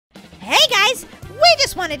Hey guys, we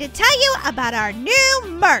just wanted to tell you about our new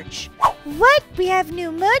merch. What? We have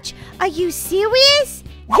new merch? Are you serious?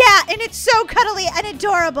 Yeah, and it's so cuddly and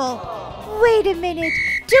adorable. Wait a minute.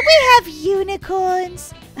 Do we have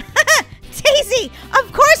unicorns? Daisy,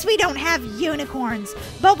 of course we don't have unicorns,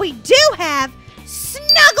 but we do have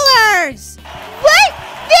snugglers. What?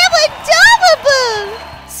 They're adorable!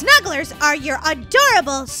 Snugglers are your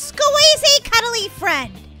adorable, squeezy, cuddly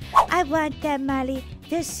friend. I want them, Molly.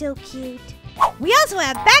 They're so cute. We also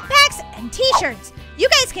have backpacks and t-shirts. You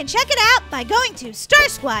guys can check it out by going to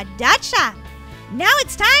starsquad.shop. Now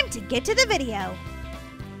it's time to get to the video.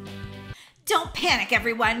 Don't panic,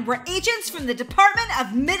 everyone. We're agents from the Department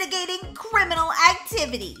of Mitigating Criminal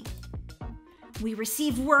Activity. We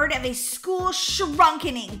received word of a school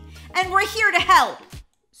shrunkening, and we're here to help.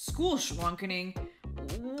 School shrunkening?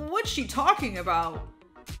 What's she talking about?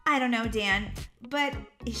 I don't know, Dan, but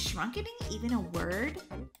is shrunkening even a word?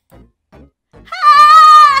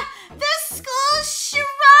 Ah! The school's shrunken!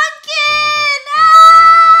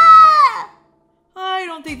 Ah! I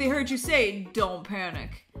don't think they heard you say, don't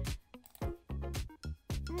panic.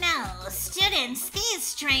 No, students, these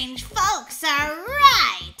strange folks are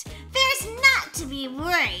right. There's not to be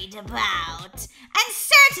worried about. And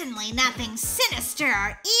certainly nothing sinister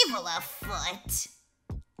or evil afoot.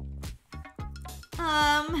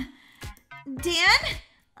 Dan?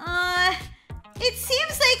 It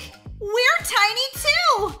seems like we're tiny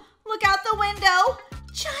too. Look out the window.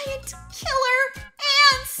 Giant killer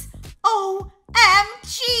ants.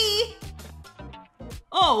 OMG.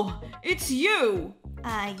 Oh, it's you.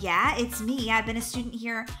 Yeah, it's me. I've been a student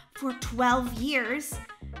here for 12 years.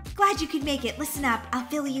 Glad you could make it. Listen up, I'll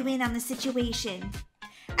fill you in on the situation.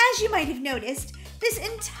 As you might have noticed, this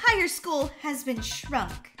entire school has been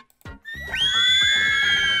shrunk.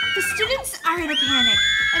 The students are in a panic,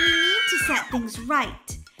 and we need to set things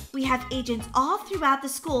right. We have agents all throughout the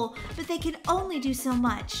school, but they can only do so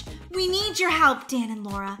much. We need your help, Dan and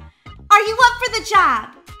Laura. Are you up for the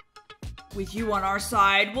job? With you on our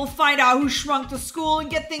side, we'll find out who shrunk the school and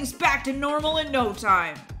get things back to normal in no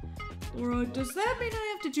time. Laura, does that mean I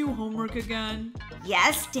have to do homework again?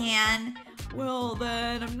 Yes, Dan. Well,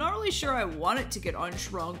 then, I'm not really sure I want it to get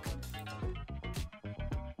unshrunk.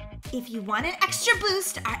 If you want an extra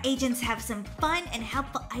boost, our agents have some fun and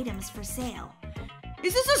helpful items for sale.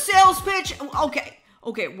 Is this a sales pitch?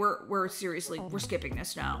 Okay, we're seriously, we're skipping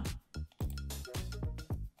this now.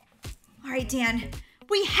 All right, Dan,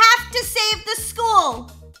 we have to save the school.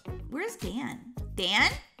 Where's Dan? Dan?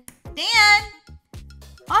 Dan?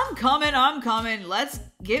 I'm coming. Let's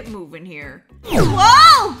get moving here.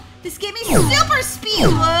 Whoa! This gave me super speed.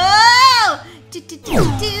 Whoa!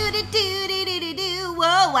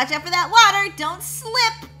 Whoa, watch out for that water. Don't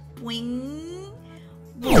slip. Boing.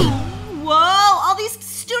 Boing. Whoa, all these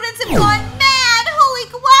students have gone mad. Holy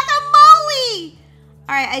guacamole.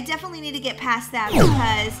 All right, I definitely need to get past that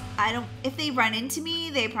because if they run into me,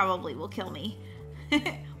 they probably will kill me.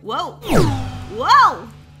 Whoa. Whoa.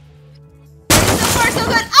 So far, so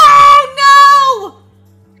good. Oh,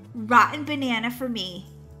 no! Rotten banana for me.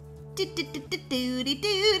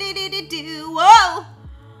 Whoa!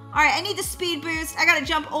 Alright, I need the speed boost. I gotta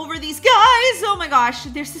jump over these guys. Oh my gosh,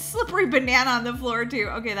 there's a slippery banana on the floor too.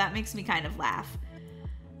 Okay, that makes me kind of laugh.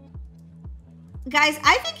 Guys,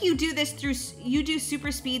 I think you do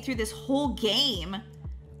super speed through this whole game.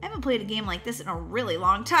 I haven't played a game like this in a really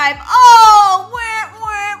long time. Oh!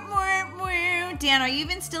 Dan, are you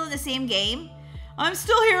even still in the same game? I'm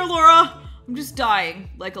still here, Laura. I'm just dying,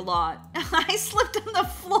 like a lot. I slipped on the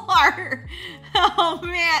floor. Oh,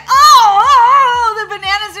 man. Oh, the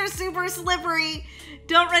bananas are super slippery.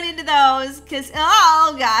 Don't run into those, because,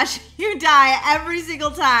 oh, gosh, you die every single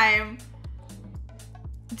time.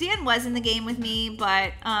 Dan was in the game with me,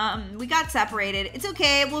 but we got separated. It's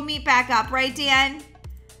okay. We'll meet back up, right, Dan?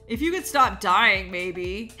 If you could stop dying,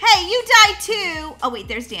 maybe. Hey, you died too. Oh, wait,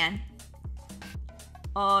 there's Dan.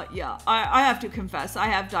 Yeah, I have to confess, I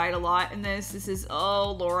have died a lot in this. This is,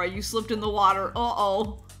 oh, Laura, you slipped in the water.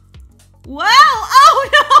 Uh-oh. Whoa! Oh,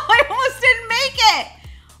 no! I almost didn't make it!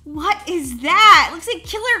 What is that? It looks like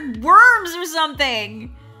killer worms or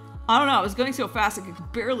something. I don't know, I was going so fast I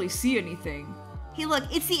could barely see anything. Hey, look,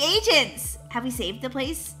 it's the agents. Have we saved the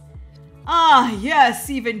place? Ah, yes,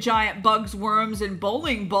 even giant bugs, worms, and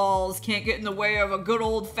bowling balls can't get in the way of a good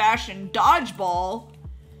old-fashioned dodgeball.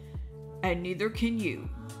 And neither can you,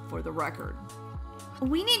 for the record.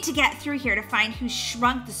 We need to get through here to find who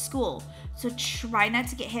shrunk the school, so try not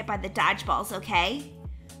to get hit by the dodgeballs, okay?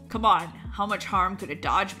 Come on, how much harm could a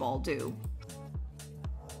dodgeball do?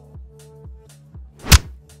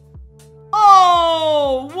 Oh!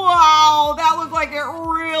 Oh, wow. That looked like it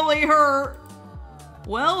really hurt.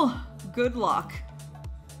 Well, good luck.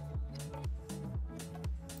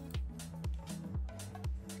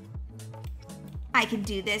 I can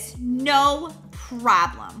do this, no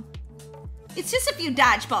problem. It's just a few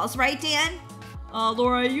dodgeballs, right, Dan?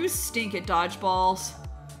 Laura, you stink at dodgeballs.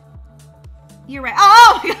 You're right.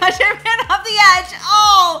 Oh my gosh, I ran off the edge.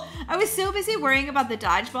 Oh, I was so busy worrying about the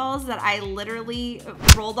dodgeballs that I literally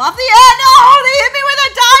rolled off the edge. Oh, they hit me with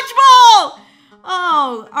a dodgeball.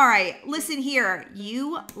 Oh, all right. Listen here,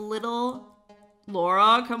 you little...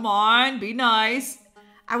 Laura, come on, be nice.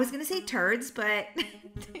 I was going to say turds, but...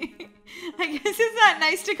 I guess it's not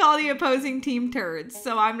nice to call the opposing team turds,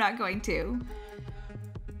 so I'm not going to.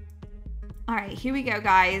 All right, here we go,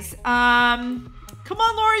 guys. Come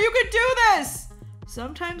on, Laura, you can do this.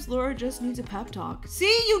 Sometimes Laura just needs a pep talk.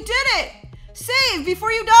 See, you did it. Save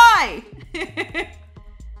before you die.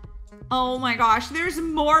 Oh my gosh, there's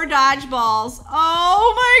more dodgeballs.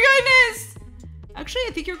 Oh my goodness. Actually,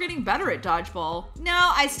 I think you're getting better at dodgeball.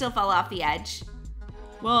 No, I still fell off the edge.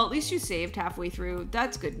 Well, at least you saved halfway through.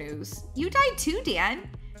 That's good news. You died too, Dan.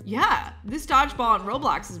 Yeah, this dodgeball in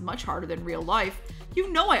Roblox is much harder than real life.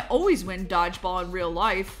 You know I always win dodgeball in real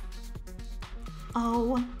life.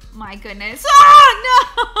 Oh my goodness.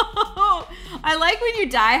 Oh, no! I like when you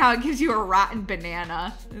die how it gives you a rotten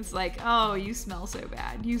banana. It's like, oh, you smell so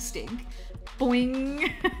bad. You stink.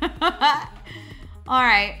 Boing. All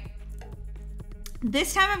right.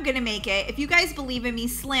 This time I'm gonna make it. If you guys believe in me,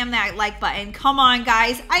 slam that like button. Come on,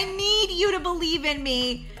 guys. I need you to believe in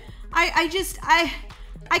me. I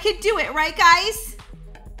could do it, right, guys?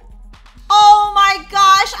 Oh my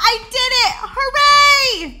gosh, I did it!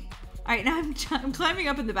 Hooray! All right, now I'm climbing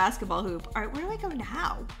up in the basketball hoop. All right, where do I go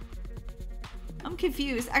now? I'm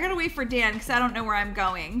confused. I gotta wait for Dan because I don't know where I'm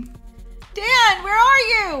going. Dan, where are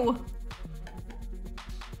you?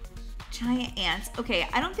 Giant ants. Okay,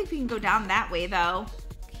 I don't think we can go down that way though.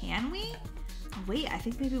 Can we? Oh, wait, I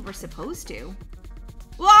think maybe we're supposed to.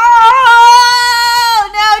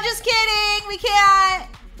 Whoa! No, just kidding. We can't.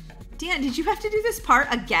 Dan, did you have to do this part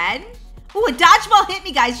again? Oh, a dodgeball hit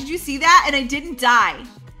me, guys. Did you see that? And I didn't die.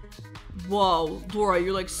 Whoa, Laura,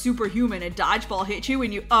 you're like superhuman. A dodgeball hit you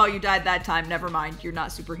and you died that time. Never mind. You're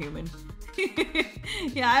not superhuman.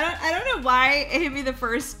 Yeah, I don't know why it hit me the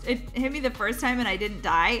first time and I didn't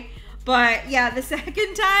die. But yeah, the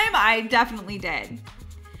second time I definitely did.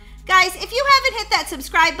 Guys, if you haven't hit that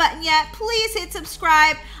subscribe button yet, please hit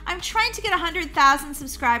subscribe. I'm trying to get 100,000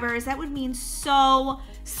 subscribers. That would mean so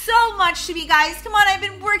much to me, guys. Come on, I've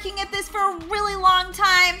been working at this for a really long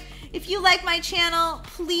time. If you like my channel,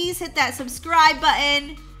 please hit that subscribe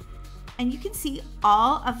button. And you can see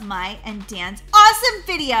all of my and Dan's awesome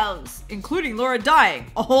videos. Including Laura dying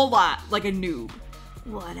a whole lot, like a noob.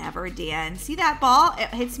 Whatever, Dan. See that ball? It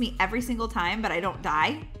hits me every single time, but I don't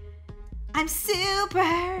die. I'm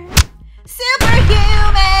superhuman!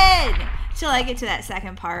 Till I get to that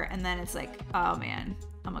second part, and then it's like, oh man,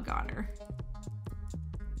 I'm a goner.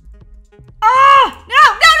 Ah! No!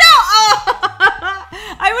 Oh!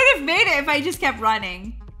 I would have made it if I just kept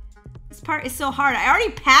running. This part is so hard. I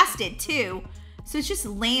already passed it too. So it's just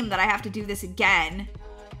lame that I have to do this again.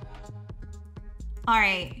 All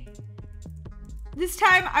right. This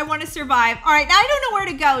time I want to survive. All right, now I don't know where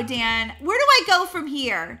to go, Dan. Where do I go from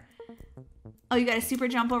here? Oh, you got a super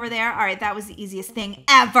jump over there? All right, that was the easiest thing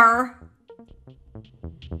ever.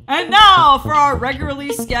 And now for our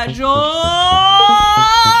regularly scheduled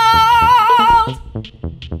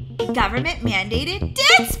government mandated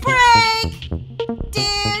dance break.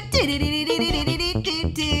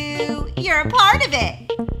 Do. You're a part of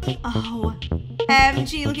it. Oh,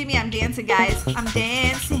 MG, look at me. I'm dancing, guys. I'm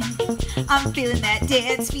dancing. I'm feeling that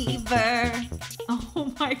dance fever.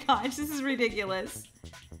 Oh my gosh, this is ridiculous.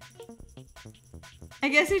 I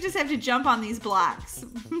guess we just have to jump on these blocks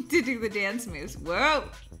to do the dance moves. Whoa.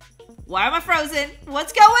 Why am I frozen?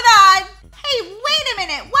 What's going on? Hey, wait a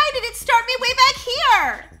minute. Why did it start me way back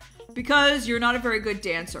here? Because you're not a very good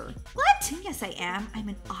dancer. What? Yes, I am. I'm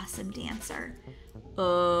an awesome dancer.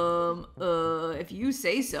 If you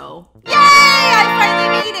say so. Yay! I finally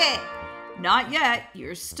made it. Not yet.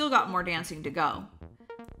 You're still got more dancing to go.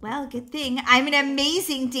 Well, good thing. I'm an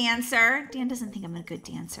amazing dancer. Dan doesn't think I'm a good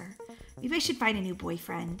dancer. Maybe I should find a new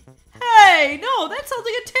boyfriend. Hey, no, that sounds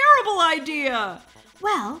like a terrible idea.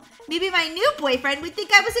 Well, maybe my new boyfriend would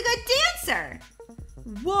think I was a good dancer.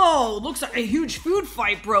 Whoa, looks like a huge food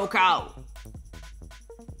fight broke out.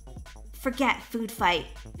 Forget food fight.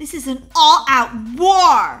 This is an all-out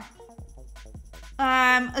war.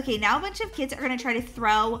 Okay, now a bunch of kids are gonna try to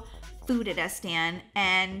throw food at us, Dan,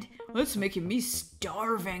 and That's making me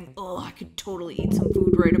starving. Oh, I could totally eat some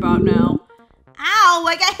food right about now. ow,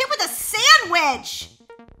 I got hit with a sandwich.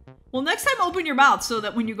 Well, next time open your mouth so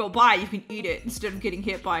that when you go by, you can eat it instead of getting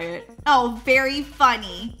hit by it. Oh, very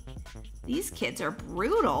funny. These kids are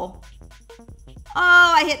brutal.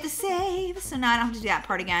 Oh, I hit the save, so now I don't have to do that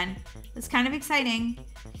part again. That's kind of exciting.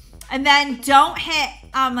 And then don't hit,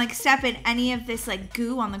 like step in any of this like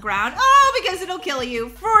goo on the ground. Oh, because it'll kill you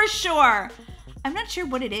for sure. I'm not sure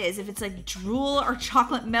what it is, if it's like drool or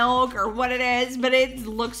chocolate milk or what it is, but it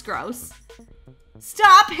looks gross.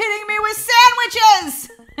 Stop hitting me with sandwiches!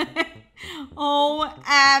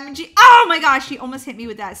 OMG. Oh my gosh, she almost hit me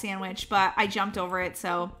with that sandwich, but I jumped over it,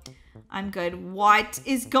 so I'm good. What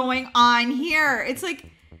is going on here? It's like,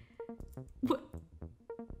 what?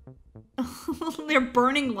 They're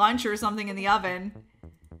burning lunch or something in the oven.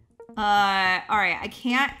 All right, I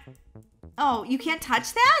can't. Oh, you can't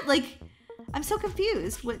touch that? Like, I'm so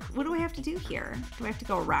confused. What do I have to do here? Do I have to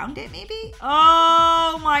go around it maybe?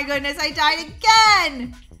 Oh my goodness, I died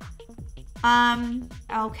again.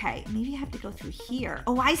 Okay, maybe I have to go through here.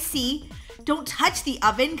 Oh, I see. Don't touch the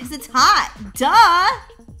oven because it's hot. Duh.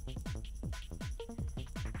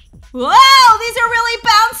 Whoa, these are really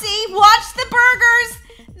bouncy. Watch the burgers.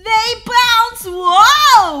 They bounce.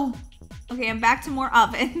 Whoa. Okay, I'm back to more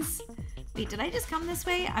ovens. Wait, did I just come this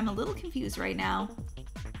way? I'm a little confused right now.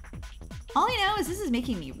 All I know is this is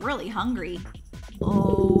making me really hungry.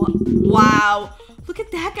 Oh, wow. Look at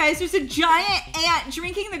that, guys. There's a giant ant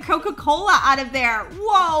drinking the Coca-Cola out of there.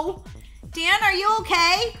 Whoa. Dan, are you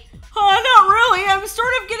okay? Not really. I'm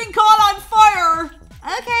sort of getting caught on fire.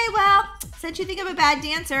 Okay, well, since you think I'm a bad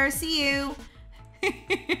dancer, see you. Hey,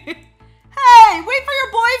 wait for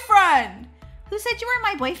your boyfriend. Who said you weren't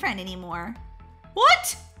my boyfriend anymore?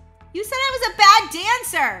 What? You said I was a bad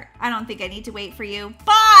dancer. I don't think I need to wait for you.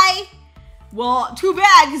 Bye. Well, too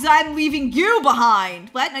bad, because I'm leaving you behind.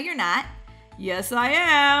 What? No, you're not. Yes, I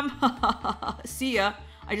am. See ya.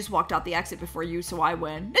 I just walked out the exit before you, so I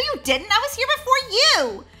win. No, you didn't. I was here before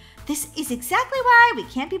you. This is exactly why we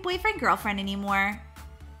can't be boyfriend-girlfriend anymore.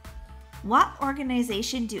 What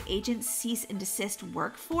organization do agents cease and desist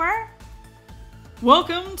work for?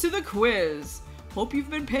 Welcome to the quiz. Hope you've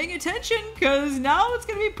been paying attention, because now it's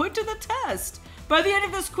going to be put to the test. By the end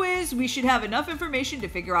of this quiz, we should have enough information to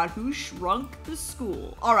figure out who shrunk the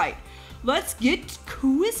school. All right, let's get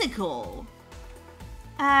quizzical.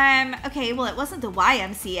 Okay, well, it wasn't the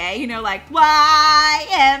YMCA, you know, like YMCA.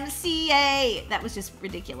 That was just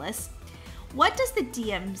ridiculous. What does the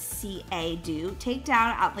DMCA do? Take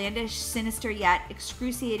down outlandish, sinister, yet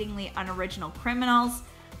excruciatingly unoriginal criminals.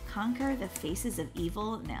 Conquer the faces of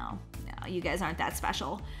evil? No, you guys aren't that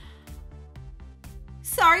special.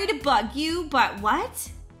 Sorry to bug you, but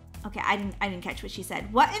what? Okay, I didn't catch what she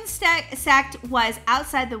said. What insect was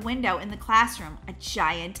outside the window in the classroom? A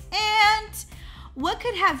giant ant. What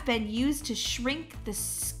could have been used to shrink the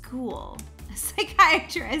school? A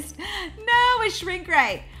psychiatrist. No, a shrink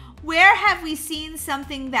ray. Where have we seen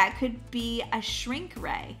something that could be a shrink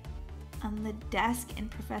ray? On the desk in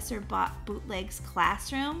Professor Bootleg's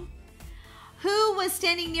classroom? Who was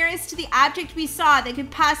standing nearest to the object we saw that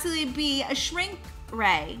could possibly be a shrink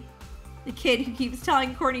ray? The kid who keeps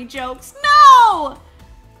telling corny jokes. No!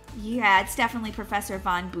 Yeah, it's definitely Professor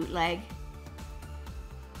Von Bootleg.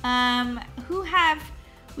 Who have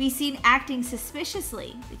we seen acting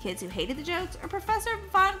suspiciously? The kids who hated the jokes or Professor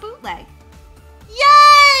Von Bootleg?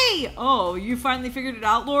 Yay! Oh, you finally figured it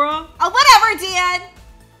out, Laura? Oh, whatever, Dan!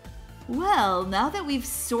 Well, now that we've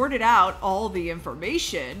sorted out all the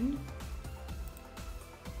information,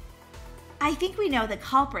 I think we know the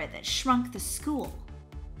culprit that shrunk the school.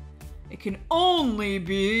 It can only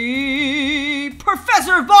be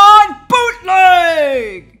Professor Von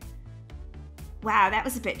Bootleg! Wow, that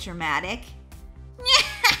was a bit dramatic.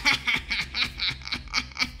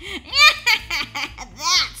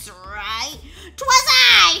 That's right. 'Twas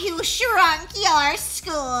I who shrunk your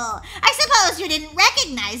school. I suppose you didn't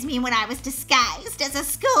recognize me when I was disguised as a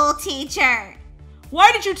school teacher.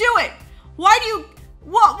 Why did you do it? What do you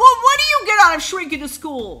get out of shrinking the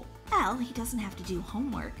school? Well, he doesn't have to do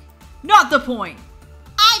homework. Not the point.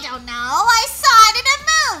 I don't know. I saw it in a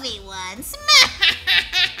movie once.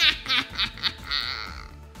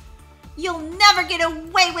 You'll never get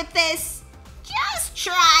away with this. Just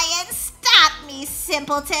try and stop me,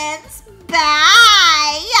 simpletons.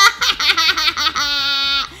 Bye.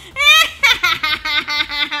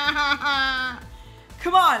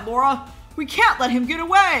 Come on, Laura. We can't let him get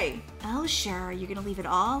away. Oh, sure. You're going to leave it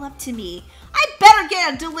all up to me. I better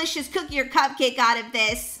get a delicious cookie or cupcake out of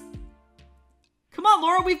this. Come on,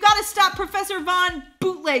 Laura, we've got to stop Professor Von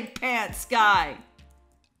Bootleg Pants guy.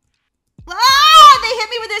 Ah, they hit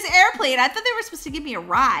me with this airplane. I thought they were supposed to give me a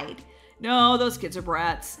ride. No, those kids are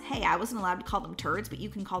brats. Hey, I wasn't allowed to call them turds, but you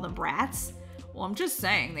can call them brats? Well, I'm just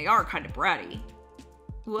saying, they are kind of bratty.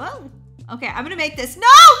 Whoa. Okay, I'm gonna make this. No,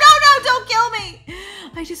 don't kill me.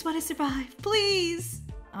 I just want to survive, please.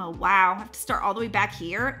 Oh, wow, I have to start all the way back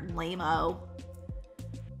here? Lame-o.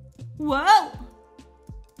 Whoa.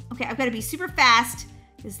 Okay, I've got to be super fast,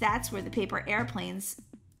 because that's where the paper airplanes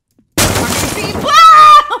are gonna be.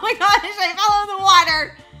 Oh my gosh, I fell in the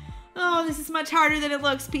water. Oh, this is much harder than it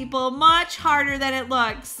looks, people. Much harder than it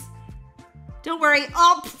looks. Don't worry.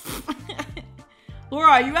 Oh,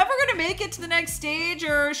 Laura, are you ever gonna make it to the next stage,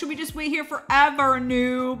 or should we just wait here forever,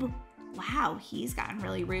 noob? Wow, he's gotten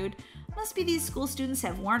really rude. Must be these school students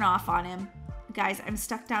have worn off on him. Guys, I'm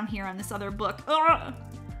stuck down here on this other book. Ugh.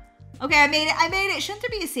 Okay, I made it. Shouldn't there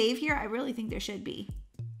be a save here? I really think there should be.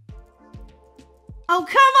 Oh,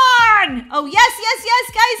 come on! Oh, yes,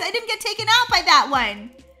 guys, I didn't get taken out by that one.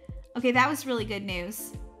 Okay, that was really good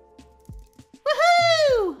news.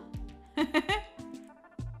 Woohoo!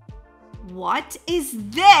 What is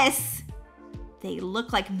this? They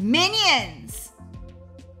look like minions.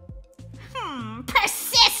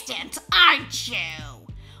 Persistent, aren't you?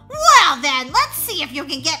 Well then, let's see if you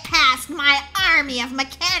can get past my army of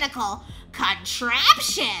mechanical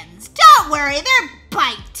contraptions. Don't worry, their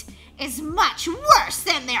bite is much worse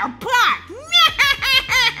than their bark.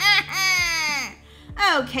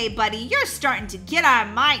 Okay, buddy, you're starting to get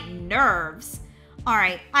on my nerves. All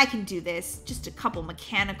right, I can do this. Just a couple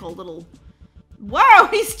mechanical little... Whoa,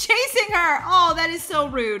 he's chasing her. Oh, that is so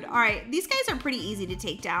rude. All right, these guys are pretty easy to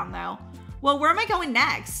take down, though. Well, where am I going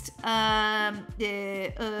next? I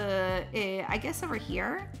guess over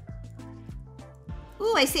here.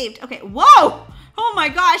 Ooh, I saved. Okay, whoa! Oh my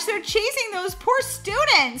gosh, they're chasing those poor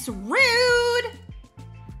students. Rude.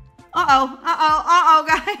 Uh-oh,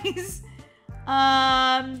 guys.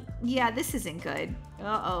 Yeah, this isn't good.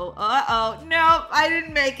 Uh-oh. Nope, I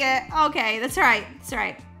didn't make it. Okay, that's all right. It's all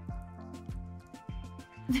right.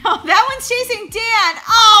 No, that one's chasing Dan.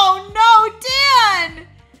 Oh, no, Dan.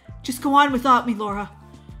 Just go on without me, Laura.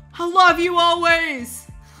 I love you always.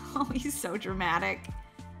 Oh, he's so dramatic.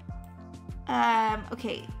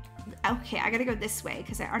 Okay, I gotta go this way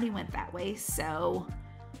because I already went that way, so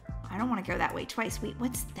I don't want to go that way twice. Wait,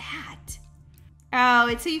 what's that? Oh,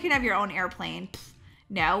 it's so you can have your own airplane. Pfft,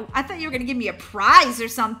 no, I thought you were gonna give me a prize or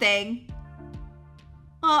something.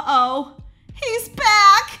 Uh-oh, he's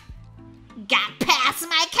back. Got past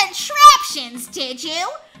my contraptions, did you?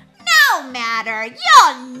 No matter,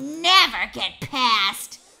 you'll never get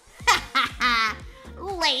past.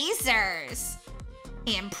 Lasers.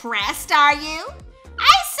 Impressed, are you?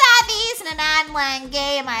 I saw these in an online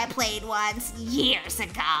game I played once years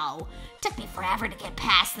ago. Took me forever to get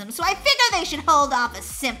past them, so I figure they should hold off a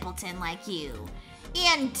simpleton like you.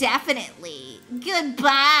 Indefinitely.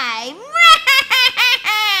 Goodbye.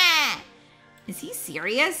 Is he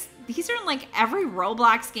serious? These are in like every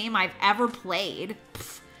Roblox game I've ever played.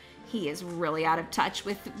 Pfft, he is really out of touch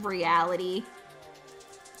with reality.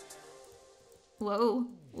 Whoa.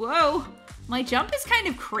 My jump is kind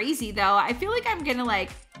of crazy though. I feel like I'm gonna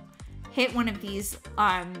like hit one of these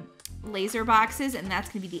laser boxes and that's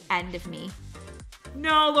gonna be the end of me.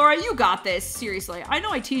 No, Laura, you got this. Seriously, I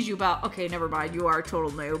know I tease you about... Okay, never mind. You are a total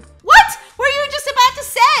noob. What were you just about to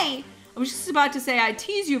say? I was just about to say I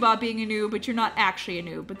tease you about being a noob, but you're not actually a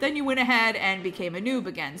noob. But then you went ahead and became a noob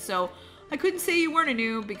again. So I couldn't say you weren't a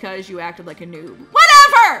noob because you acted like a noob.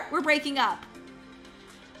 Whatever! We're breaking up.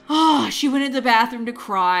 Oh, she went into the bathroom to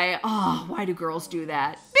cry. Oh, why do girls do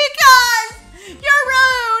that? Because you're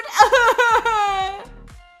rude!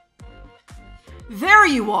 There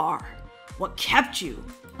you are. What kept you?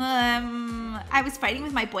 I was fighting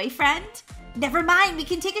with my boyfriend. Never mind, we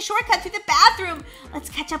can take a shortcut through the bathroom. Let's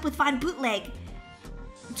catch up with Von Bootleg.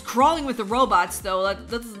 It's crawling with the robots, though.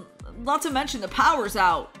 That's not to mention the power's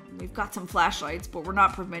out. We've got some flashlights, but we're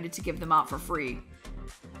not permitted to give them out for free.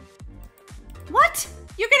 What?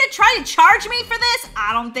 You're gonna try to charge me for this?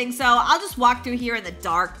 I don't think so. I'll just walk through here in the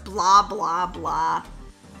dark. Blah, blah, blah.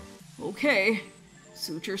 Okay.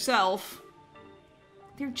 Suit yourself.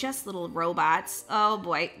 They're just little robots. Oh,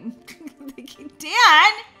 boy.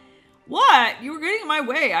 Dan! What? You were getting in my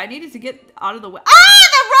way. I needed to get out of the way. Ah!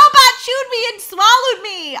 The robot chewed me and swallowed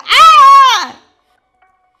me! Ah!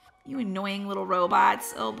 You annoying little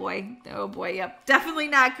robots. Oh, boy. Oh, boy. Yep. Definitely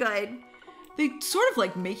not good. They sort of,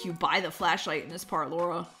 like, make you buy the flashlight in this part,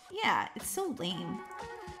 Laura. Yeah, it's so lame.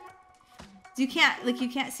 You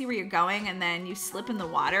can't see where you're going and then you slip in the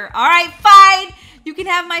water. All right, fine. You can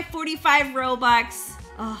have my 45 Robux.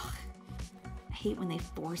 Ugh, I hate when they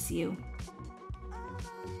force you.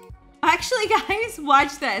 Actually, guys,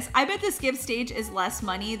 watch this. I bet the skip stage is less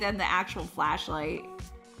money than the actual flashlight.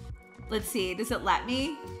 Let's see, does it let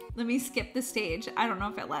me? Let me skip the stage. I don't know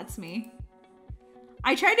if it lets me.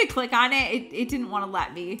 I tried to click on it. It didn't want to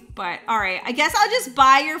let me, but all right. I guess I'll just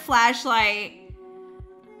buy your flashlight.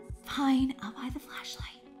 Fine, I'll buy the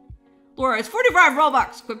flashlight. Laura, it's 45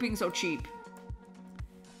 Robux. Quit being so cheap.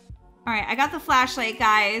 All right, I got the flashlight,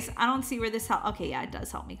 guys. I don't see where this helps. Okay, yeah, it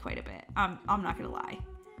does help me quite a bit. I'm not gonna lie.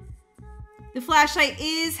 The flashlight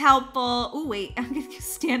is helpful. Oh, wait, I'm gonna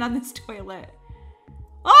stand on this toilet.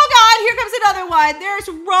 Oh God, here comes another one. There's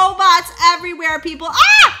robots everywhere, people.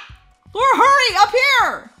 Ah! Laura, hurry, up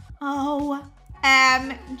here.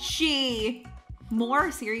 OMG.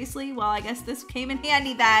 More? Seriously? Well, I guess this came in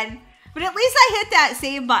handy then. But at least I hit that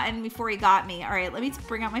save button before he got me. All right, let me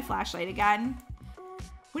bring out my flashlight again.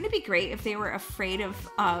 Wouldn't it be great if they were afraid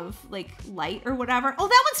of like light or whatever? Oh,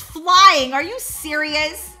 that one's flying. Are you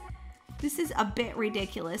serious? This is a bit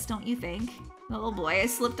ridiculous, don't you think? Oh boy, I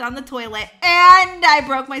slipped on the toilet and I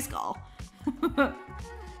broke my skull.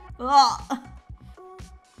 Ugh.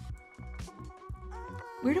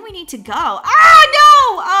 Where do we need to go? Ah,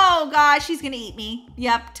 no! Oh gosh, she's gonna eat me.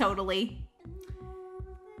 Yep, totally.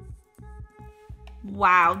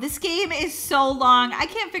 Wow, this game is so long. I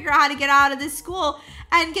can't figure out how to get out of this school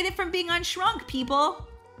and get it from being on Shrunk, people.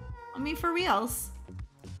 I mean, for reals.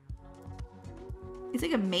 It's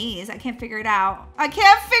like a maze. I can't figure it out. I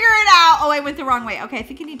can't figure it out. Oh, I went the wrong way. Okay, I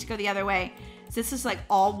think I need to go the other way. So this is like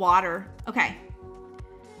all water. Okay.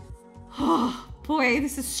 Oh, boy,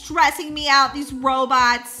 this is stressing me out, these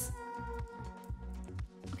robots.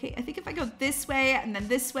 Okay, I think if I go this way and then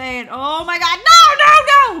this way and oh my God, no,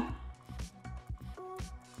 no, no!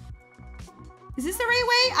 Is this the right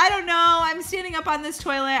way? I don't know. I'm standing up on this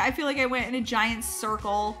toilet. I feel like I went in a giant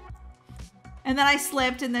circle. And then I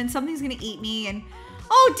slipped and then something's gonna eat me and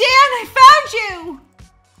oh, Dan, I found you!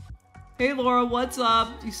 Hey, Laura, what's up?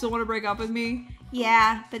 You still want to break up with me?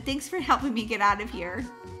 Yeah, but thanks for helping me get out of here.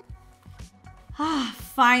 Ah,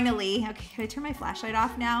 finally. Okay, can I turn my flashlight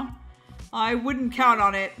off now? I wouldn't count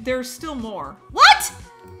on it. There's still more. What?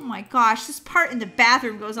 Oh my gosh, this part in the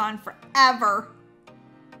bathroom goes on forever.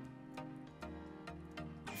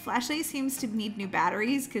 My flashlight seems to need new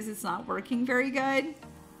batteries because it's not working very good.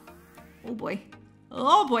 Oh boy.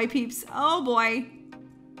 Oh boy, peeps. Oh boy.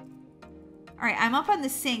 All right, I'm up on the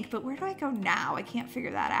sink, but where do I go now? I can't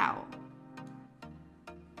figure that out.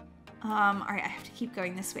 All right, I have to keep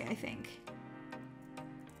going this way, I think.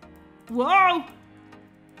 Whoa!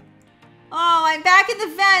 Oh, I'm back in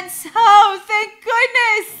the vents. Oh, thank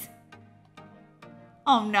goodness.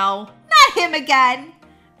 Oh no, not him again.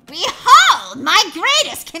 Behold, my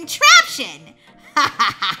greatest contraption. Ha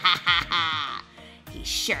ha ha ha ha ha. He's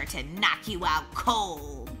sure to knock you out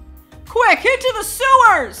cold. Quick, into the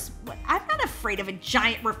sewers! What? I'm not afraid of a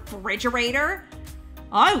giant refrigerator.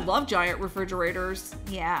 I love giant refrigerators.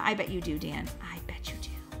 Yeah, I bet you do, Dan. I bet you do.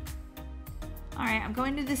 All right, I'm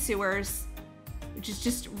going to the sewers, which is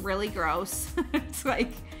just really gross. It's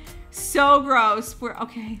like so gross.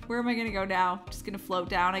 Okay, where am I gonna go now? Just gonna float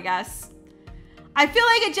down, I guess. I feel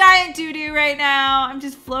like a giant doo-doo right now. I'm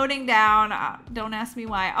just floating down. Don't ask me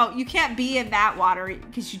why. Oh, you can't be in that water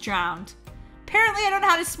because you drowned. Apparently, I don't know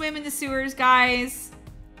how to swim in the sewers, guys.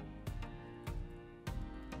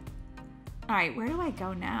 All right, where do I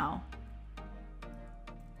go now?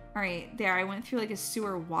 All right, there. I went through like a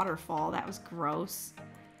sewer waterfall. That was gross.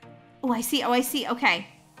 Oh, I see. Oh, I see. Okay.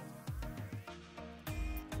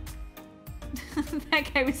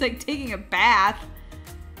 That guy was like taking a bath.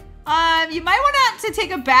 You might want to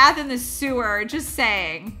take a bath in the sewer. Just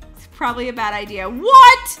saying. It's probably a bad idea.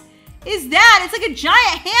 What is that? It's like a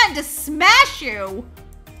giant hand to smash you.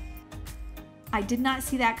 I did not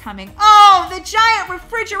see that coming. Oh, the giant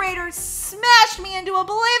refrigerator smashed me into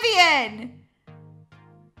oblivion.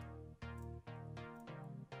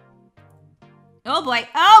 Oh boy.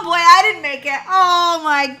 Oh boy, I didn't make it. Oh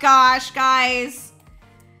my gosh, guys.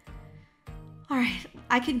 All right,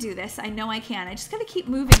 I can do this. I know I can. I just gotta keep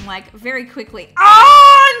moving like very quickly.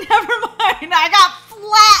 Oh, never mind. I got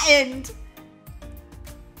flattened.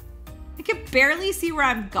 I can barely see where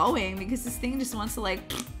I'm going because this thing just wants to like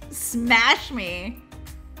smash me.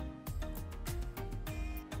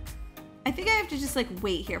 I think I have to just like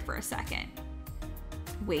wait here for a second.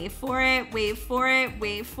 Wait for it, wait for it,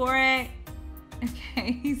 wait for it.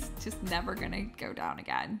 Okay, he's just never gonna go down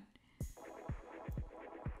again.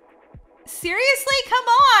 Seriously? Come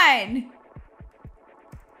on!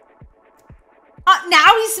 Oh, now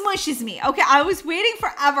he smushes me. Okay, I was waiting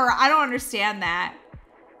forever. I don't understand that.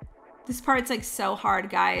 This part's like so hard,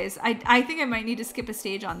 guys. I think I might need to skip a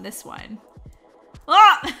stage on this one.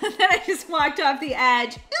 Oh, then I just walked off the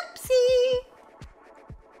edge. Oopsie.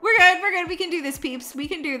 We're good. We're good. We can do this, peeps. We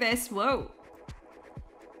can do this. Whoa.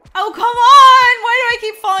 Oh, come on. Why do I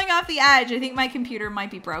keep falling off the edge? I think my computer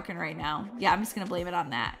might be broken right now. Yeah, I'm just going to blame it on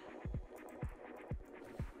that.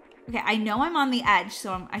 Okay, I know I'm on the edge,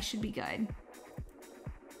 so I should be good.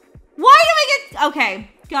 Why do I get...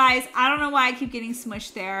 Okay, guys, I don't know why I keep getting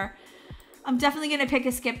smushed there. I'm definitely going to pick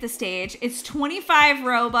a skip the stage. It's 25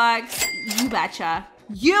 Robux. You betcha.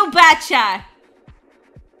 You betcha.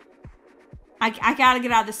 I got to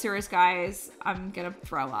get out of the sewers, guys. I'm going to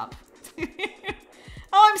throw up.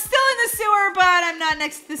 Oh, I'm still in the sewer, but I'm not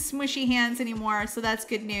next to the smushy hands anymore, so that's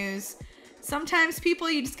good news. Sometimes, people,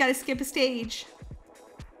 you just got to skip a stage.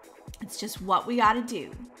 It's just what we got to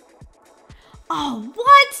do. Oh,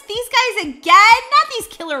 what? These guys again? Not these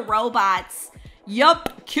killer robots.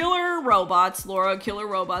 Yup, killer robots, Laura, killer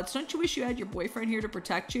robots. Don't you wish you had your boyfriend here to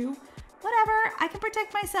protect you? Whatever, I can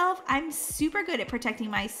protect myself. I'm super good at protecting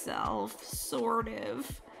myself, sort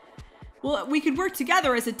of. Well, we could work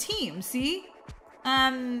together as a team, see?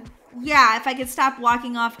 Yeah, if I could stop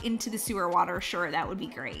walking off into the sewer water, sure, that would be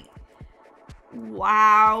great.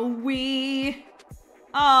 Wowee.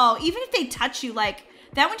 Oh, even if they touch you, like,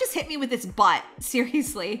 that one just hit me with its butt.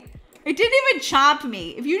 Seriously. It didn't even chomp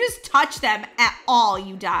me. If you just touch them at all,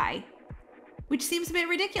 you die. Which seems a bit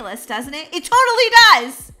ridiculous, doesn't it? It totally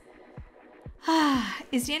does!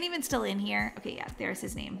 Is Dan even still in here? Okay, yeah, there's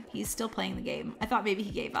his name. He's still playing the game. I thought maybe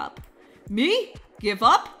he gave up. Me? Give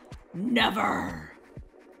up? Never.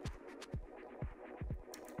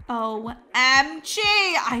 OMG.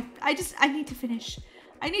 I need to finish.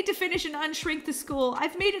 I need to finish and unshrink the school.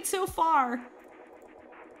 I've made it so far.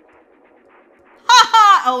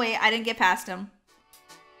 Haha! Oh wait, I didn't get past him.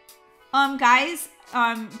 Guys,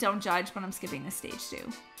 don't judge, but I'm skipping this stage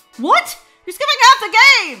too. What? You're skipping half the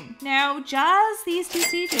game! No, just these two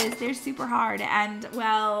stages. They're super hard. And,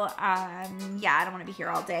 well, yeah, I don't want to be here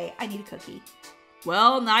all day. I need a cookie.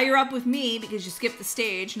 Well, now you're up with me because you skipped the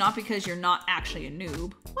stage, not because you're not actually a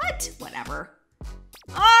noob. What? Whatever.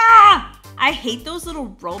 Ah! I hate those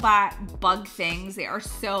little robot bug things. They are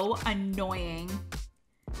so annoying.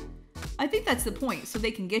 I think that's the point, so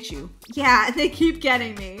they can get you. Yeah, they keep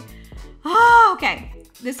getting me. Oh, okay.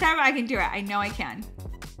 This time I can do it. I know I can.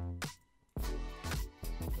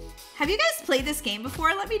 Have you guys played this game before?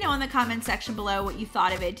 Let me know in the comment section below what you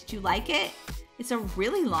thought of it. Did you like it? It's a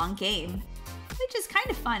really long game, which is kind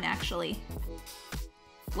of fun, actually.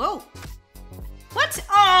 Whoa. What?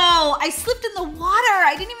 Oh, I slipped in the water.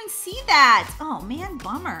 I didn't even see that. Oh, man,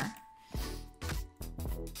 bummer.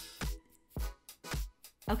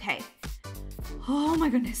 Okay. Oh, my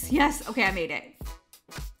goodness. Yes. Okay, I made it.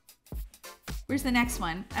 Where's the next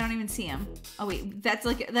one? I don't even see him. Oh, wait. That's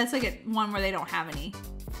like a one where they don't have any.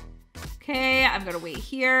 Okay, I'm gonna wait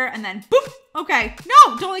here and then boop. Okay,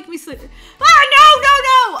 no, don't make me slip. Ah,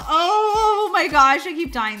 no. Oh my gosh, I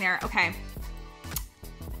keep dying there. Okay.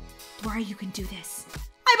 Dora, you can do this.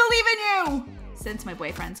 I believe in you. Since my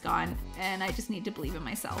boyfriend's gone and I just need to believe in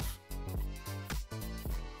myself.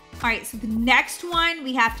 All right, so the next one,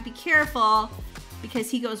 we have to be careful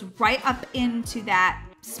because he goes right up into that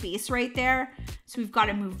space right there. So we've got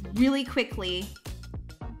to move really quickly.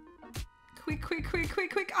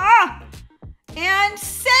 Quick. Ah! And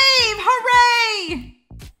save! Hooray!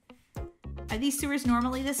 Are these sewers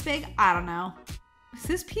normally this big? I don't know. Is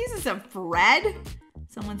this pieces of bread?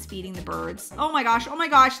 Someone's feeding the birds. Oh my gosh.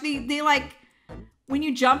 They like, when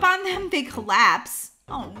you jump on them, they collapse.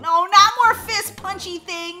 Oh no, not more fist punchy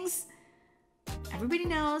things. Everybody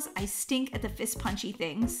knows I stink at the fist punchy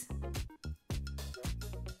things.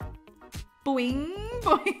 Boing,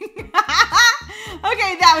 boing.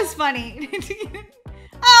 Okay, that was funny.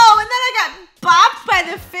 Oh, and then I got bopped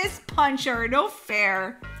by the fist puncher. No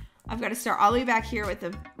fair. I've got to start all the way back here with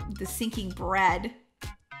the sinking bread.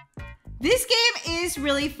 This game is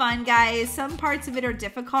really fun, guys. Some parts of it are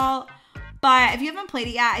difficult, but if you haven't played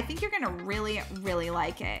it yet, I think you're going to really, really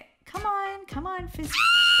like it. Come on, fist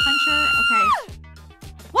puncher. Okay.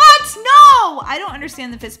 What? No! I don't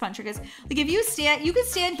understand the fist puncher because, like, if you can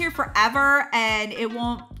stand here forever and it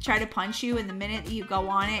won't try to punch you, and the minute that you go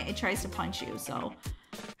on it, it tries to punch you. So,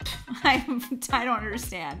 I don't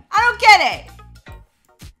understand. I don't get it.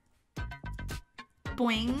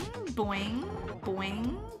 Boing, boing,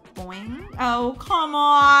 boing, boing. Oh, come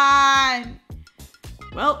on.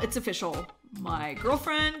 Well, it's official. My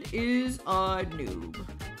girlfriend is a noob.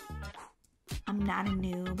 I'm not a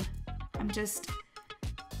noob. I'm just...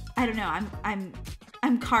 I don't know.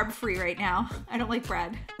 I'm carb free right now. I don't like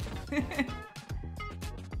bread.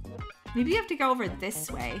 Maybe you have to go over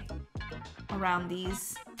this way. Around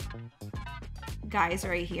these guys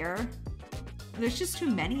right here. There's just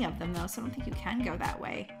too many of them though, so I don't think you can go that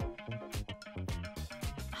way.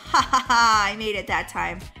 Ha ha ha, I made it that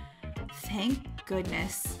time. Thank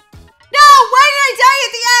goodness. No, why did I die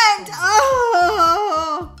at the end?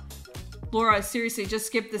 Oh! Laura, seriously, just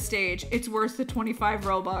skip the stage. It's worth the 25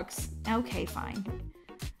 Robux. Okay, fine.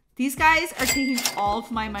 These guys are taking all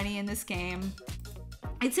of my money in this game.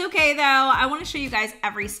 It's okay though, I wanna show you guys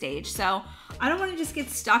every stage, so I don't wanna just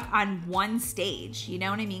get stuck on one stage. You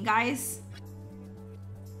know what I mean, guys?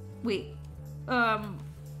 Wait,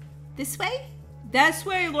 this way? This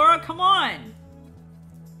way, Laura, come on.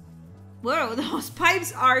 Whoa, those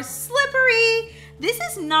pipes are slippery. This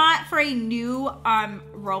is not for a new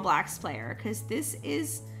Roblox player, because this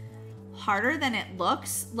is harder than it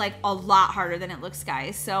looks, like a lot harder than it looks,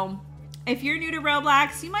 guys. So if you're new to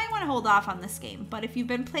Roblox, you might want to hold off on this game. But if you've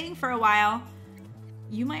been playing for a while,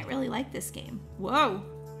 you might really like this game. Whoa.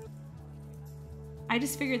 I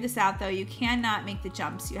just figured this out though. You cannot make the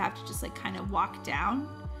jumps. You have to just like kind of walk down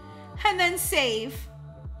and then save.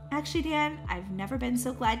 Actually, Dan, I've never been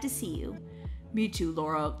so glad to see you. Me too,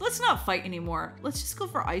 Laura. Let's not fight anymore. Let's just go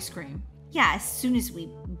for ice cream. Yeah, as soon as we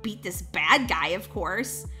beat this bad guy, of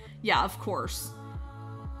course. Yeah, of course.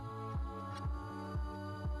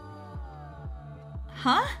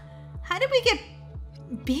 Huh? How did we get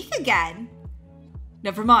big again?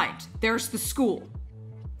 Never mind. There's the school.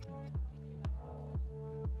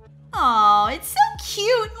 Oh, it's so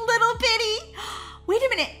cute, little bitty. Wait a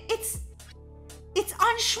minute. It's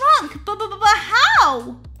on Shrunk. But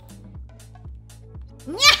how?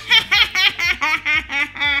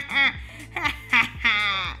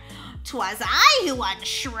 'Twas I who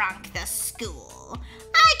unshrunk the school.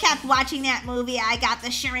 I kept watching that movie I got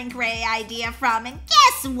the shrink ray idea from, and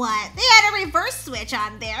guess what? They had a reverse switch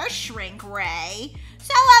on their shrink ray.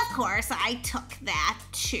 So of course I took that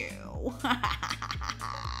too.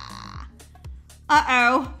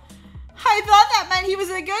 Uh-oh. I thought that meant he was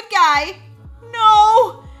a good guy.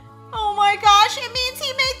 No. Oh my gosh, it means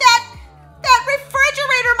he made that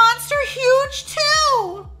refrigerator monster huge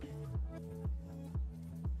too.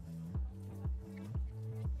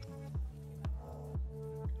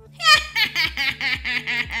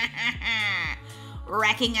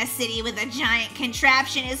 Wrecking a city with a giant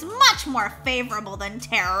contraption is much more favorable than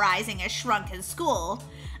terrorizing a shrunken school.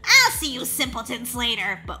 I'll see you simpletons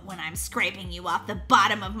later, but when I'm scraping you off the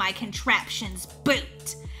bottom of my contraption's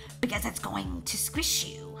boot, because it's going to squish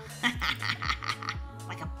you.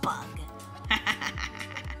 Like a bug.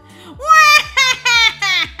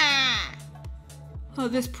 Oh,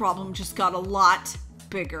 this problem just got a lot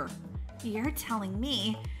bigger. You're telling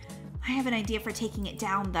me. I have an idea for taking it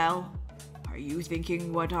down, though. Are you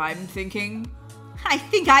thinking what I'm thinking? I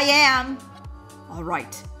think I am. All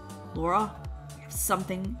right, Laura, we have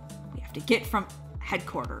something we have to get from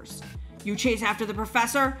headquarters. You chase after the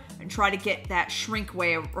professor and try to get that shrink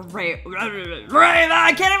ray.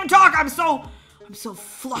 I can't even talk. I'm so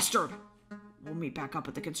flustered. We'll meet back up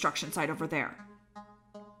at the construction site over there.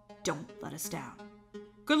 Don't let us down.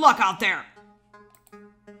 Good luck out there.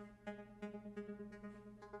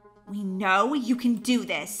 We know you can do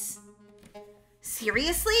this.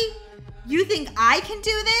 Seriously? You think I can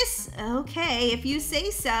do this? Okay, if you say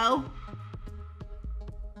so.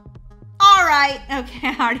 All right. Okay,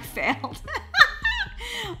 I already failed.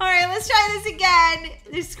 All right, let's try this again.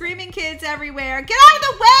 There's screaming kids everywhere. Get out of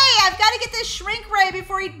the way! I've got to get this shrink ray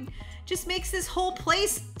before he just makes this whole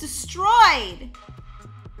place destroyed.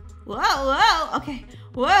 Whoa, whoa, okay.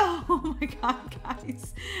 Whoa, oh my God,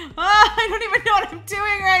 guys. Oh, I don't even know what I'm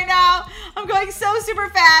doing right now. I'm going so super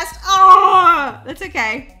fast. Oh, that's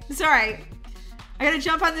okay. It's all right. I gotta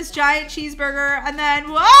jump on this giant cheeseburger and then,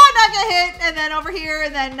 whoa, not get hit, and then over here,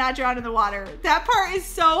 and then not drown in the water. That part is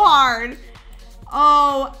so hard.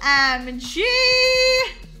 OMG.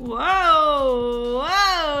 Whoa,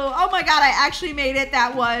 whoa. Oh my God, I actually made it.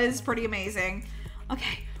 That was pretty amazing.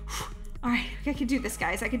 Okay. All right, I can do this,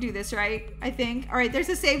 guys. I can do this, right? I think. All right, there's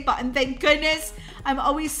a save button. Thank goodness. I'm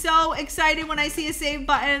always so excited when I see a save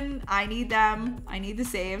button. I need them. I need the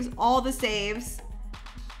saves. All the saves.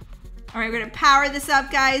 All right, we're gonna power this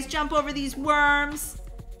up, guys. Jump over these worms.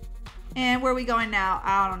 And where are we going now?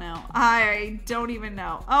 I don't know. I don't even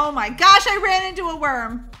know. Oh my gosh, I ran into a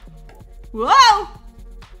worm. Whoa!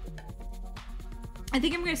 I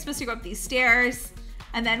think I'm supposed to go up these stairs.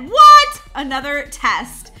 And then what? Another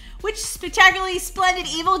test. Which spectacularly splendid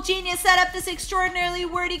evil genius set up this extraordinarily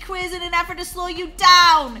wordy quiz in an effort to slow you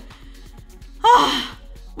down?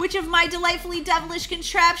 Which of my delightfully devilish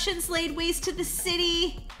contraptions laid waste to the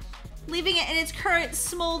city, leaving it in its current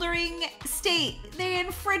smoldering state? The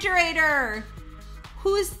refrigerator.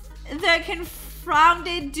 Who's the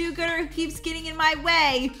confounded do-gooder who keeps getting in my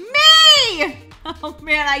way? Me! Oh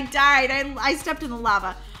man, I died. I stepped in the lava.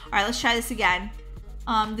 All right, let's try this again.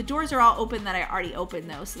 The doors are all open that I already opened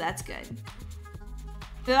though, so that's good.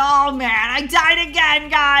 Oh man, I died again,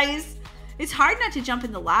 guys. It's hard not to jump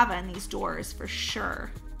in the lava in these doors for sure.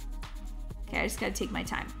 Okay, I just gotta take my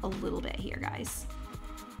time a little bit here, guys.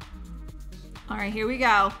 All right, here we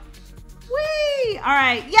go. Whee! All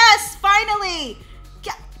right, yes, finally.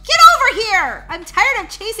 Get over here. I'm tired of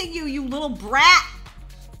chasing you, you little brat.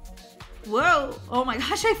 Whoa, oh my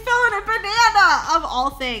gosh, I fell in a banana of all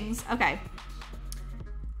things. Okay.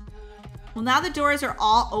 Well, now the doors are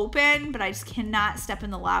all open, but I just cannot step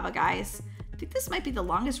in the lava, guys. I think this might be the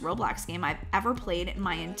longest Roblox game I've ever played in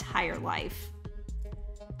my entire life.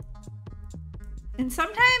 And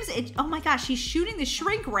sometimes it, oh my gosh, he's shooting the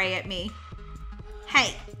shrink ray at me.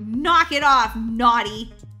 Hey, knock it off,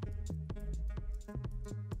 naughty.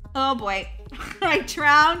 Oh boy, I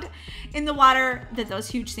drowned in the water that those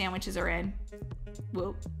huge sandwiches are in.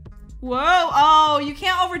 Whoa. Whoa, oh, you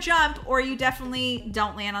can't overjump or you definitely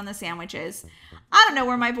don't land on the sandwiches. I don't know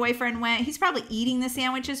where my boyfriend went. He's probably eating the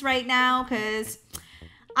sandwiches right now because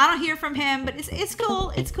I don't hear from him, but it's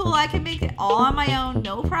cool. It's cool. I can make it all on my own.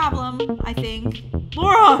 No problem, I think.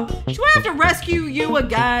 Laura, do I have to rescue you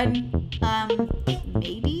again?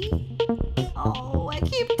 Maybe? Oh, I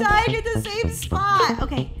keep dying at the same spot.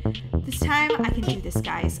 Okay, this time I can do this,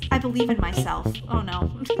 guys. I believe in myself. Oh no,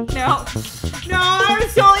 no, I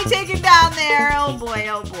was totally taken down there. Oh boy,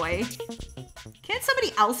 oh boy. Can't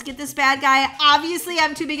somebody else get this bad guy? Obviously,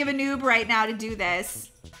 I'm too big of a noob right now to do this.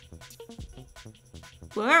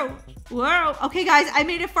 Whoa, whoa. Okay, guys, I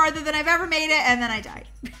made it farther than I've ever made it, and then I died.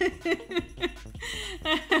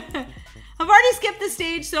 I've already skipped the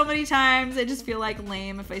stage so many times. I just feel like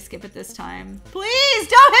lame if I skip it this time. Please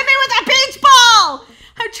don't hit me with a beach ball!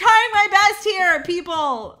 I'm trying my best here,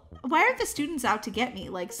 people. Why aren't the students out to get me?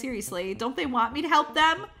 Like, seriously, don't they want me to help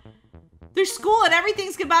them? Their school and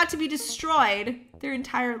everything's about to be destroyed. Their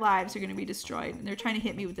entire lives are going to be destroyed, and they're trying to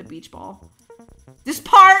hit me with a beach ball. This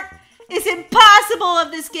part is impossible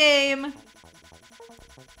of this game.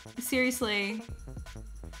 Seriously.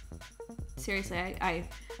 Seriously,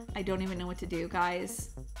 I don't even know what to do, guys.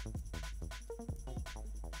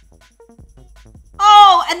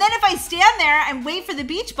 Oh, and then if I stand there and wait for the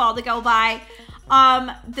beach ball to go by,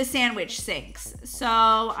 the sandwich sinks. So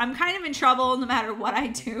I'm kind of in trouble no matter what I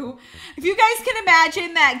do. If you guys can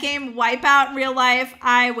imagine that game Wipeout in real life,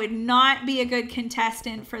 I would not be a good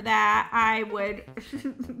contestant for that. I would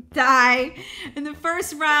die in the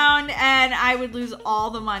first round and I would lose all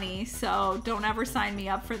the money. So don't ever sign me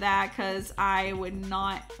up for that because I would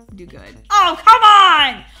not do good. Oh, come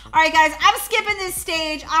on! All right, guys, I'm skipping this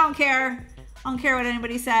stage. I don't care. I don't care what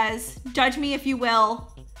anybody says. Judge me if you will.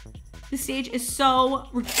 The stage is so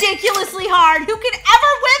ridiculously hard. Who could ever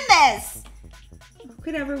win this? Who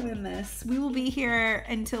could ever win this? We will be here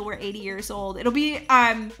until we're 80 years old. It'll be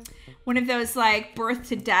one of those like birth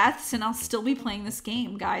to deaths, and I'll still be playing this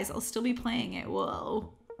game, guys. I'll still be playing it.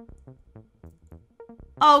 Whoa.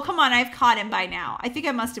 Oh, come on. I've caught him by now. I think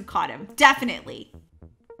I must have caught him. Definitely.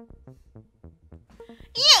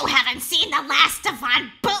 You haven't seen the last of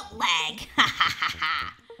Von Bootleg. Ha ha ha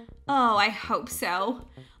ha. Oh, I hope so.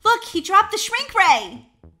 Look, he dropped the shrink ray.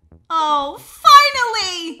 Oh,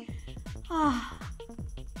 finally. Oh.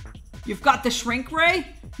 You've got the shrink ray?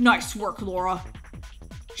 Nice work, Laura.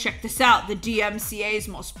 Check this out, the DMCA's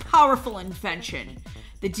most powerful invention.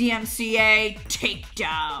 The DMCA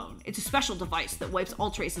Takedown. It's a special device that wipes all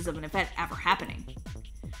traces of an event ever happening.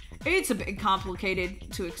 It's a bit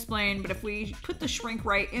complicated to explain, but if we put the shrink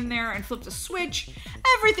ray in there and flip the switch,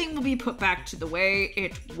 everything will be put back to the way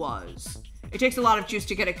it was. It takes a lot of juice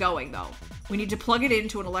to get it going, though. We need to plug it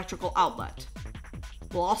into an electrical outlet.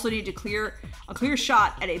 We'll also need to clear a clear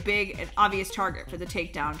shot at a big and obvious target for the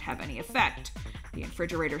takedown to have any effect. The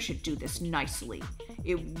refrigerator should do this nicely.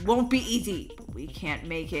 It won't be easy, but we can't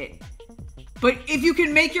make it. But if you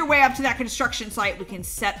can make your way up to that construction site, we can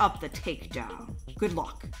set up the takedown. Good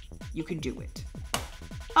luck. You can do it.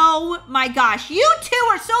 Oh my gosh, you two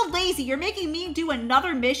are so lazy. You're making me do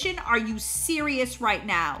another mission? Are you serious right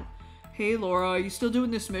now? Hey, Laura, are you still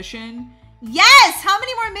doing this mission? Yes! How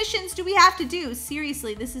many more missions do we have to do?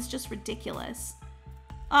 Seriously, this is just ridiculous.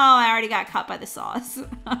 Oh, I already got cut by the sauce.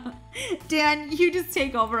 Dan, you just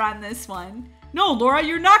take over on this one. No, Laura,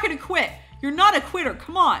 you're not going to quit. You're not a quitter.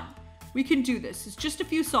 Come on. We can do this. It's just a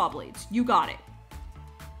few saw blades. You got it.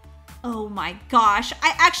 Oh my gosh,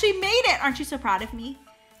 I actually made it. Aren't you so proud of me?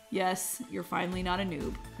 Yes, you're finally not a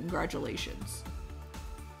noob. Congratulations.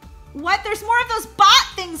 What? There's more of those bot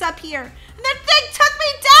things up here. And that thing took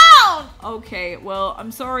me down. Okay, well,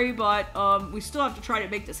 I'm sorry, but we still have to try to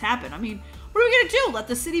make this happen. I mean, what are we gonna do? Let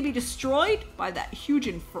the city be destroyed by that huge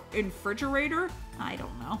refrigerator? I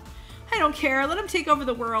don't know. I don't care. Let him take over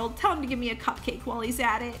the world. Tell him to give me a cupcake while he's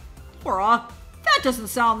at it. Laura, that doesn't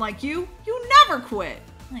sound like you. You never quit.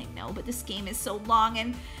 I know, but this game is so long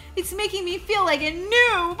and it's making me feel like a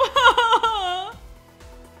noob.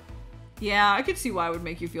 Yeah, I could see why it would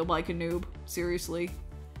make you feel like a noob. Seriously.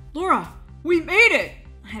 Laura, we made it!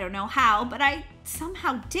 I don't know how, but I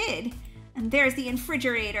somehow did. And there's the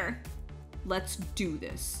refrigerator. Let's do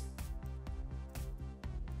this.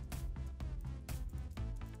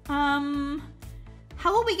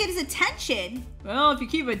 How will we get his attention? Well, if you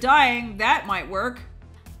keep it dying, that might work.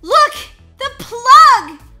 Look! The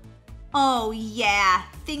plug! Oh yeah,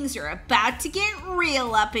 things are about to get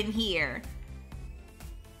real up in here.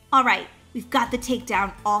 All right, we've got the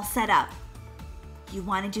takedown all set up. You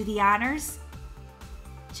want to do the honors?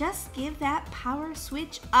 Just give that power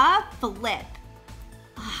switch a flip.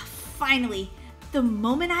 Ah, finally, the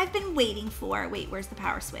moment I've been waiting for. Wait, where's the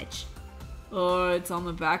power switch? It's on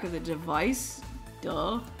the back of the device.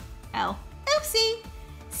 Duh. Oh, oopsie.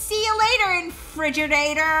 See you later,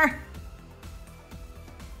 refrigerator.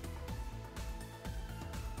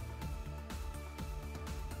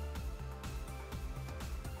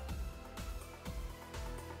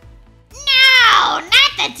 No,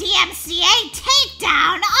 not the DMCA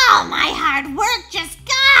takedown. All my hard work just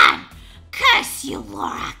gone. Curse you,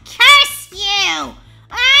 Laura. Curse you.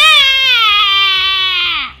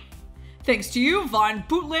 Thanks to you, Von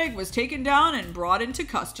Bootleg was taken down and brought into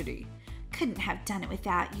custody. Couldn't have done it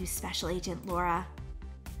without you, Special Agent Laura.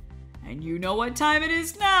 And you know what time it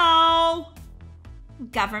is now.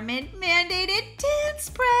 Government mandated dance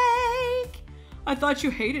break. I thought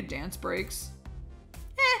you hated dance breaks.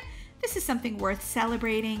 This is something worth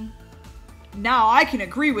celebrating. Now I can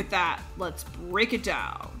agree with that. Let's break it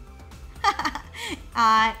down.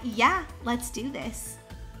 Yeah, let's do this.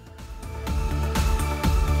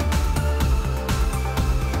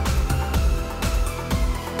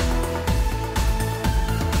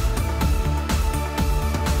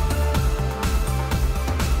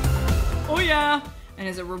 Oh yeah, and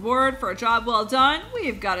as a reward for a job well done,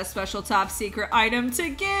 we've got a special top secret item to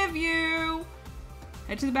give you.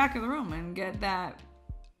 Head to the back of the room and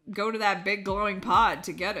go to that big glowing pod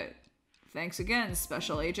to get it. Thanks again,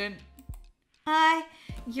 Special Agent.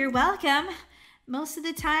 You're welcome. Most of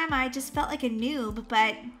the time I just felt like a noob,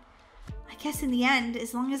 but I guess in the end,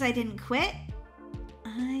 as long as I didn't quit,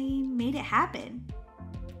 I made it happen.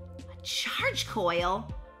 A charge coil?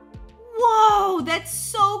 Whoa, that's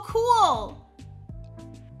so cool!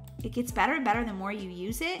 It gets better and better the more you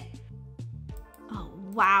use it. Oh,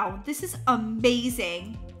 wow, this is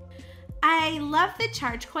amazing. I love the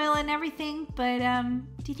charge coil and everything, but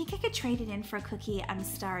do you think I could trade it in for a cookie? I'm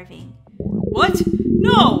starving. What?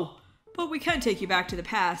 No! But we can take you back to the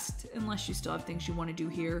past, unless you still have things you want to do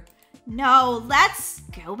here. No, let's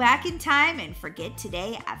go back in time and forget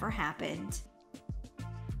today ever happened.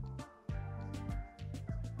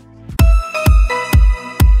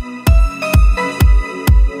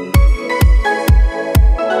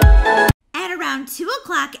 At around 2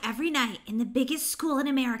 o'clock every night in the biggest school in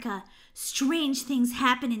America, strange things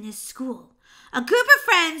happen in this school. A group of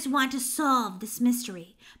friends want to solve this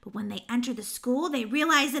mystery, but when they enter the school, they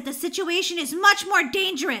realize that the situation is much more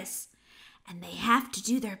dangerous, and they have to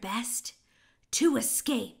do their best to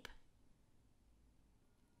escape.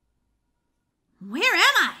 Where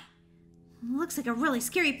am I? Looks like a really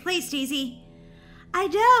scary place, Daisy. I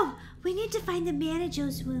know. We need to find the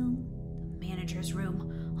manager's room. Manager's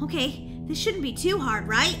room. Okay, this shouldn't be too hard,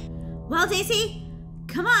 right? Well, Daisy,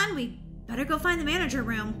 come on, we better go find the manager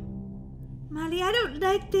room. Molly, I don't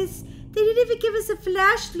like this. They didn't even give us a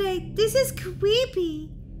flashlight. This is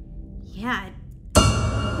creepy. Yeah.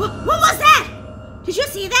 What was that? Did you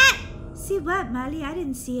see that? See what, Molly? I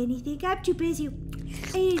didn't see anything. I'm too busy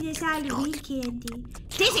eating this Halloween candy.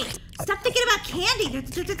 Daisy, stop thinking about candy.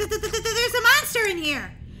 There's a monster in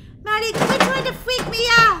here. Molly, quit trying to freak me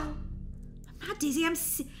out. I'm not, Daisy. I'm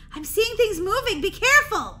seeing things moving. Be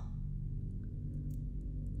careful.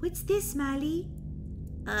 What's this, Molly?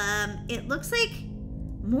 It looks like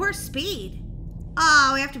more speed.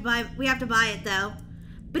 Oh, we have to buy it though.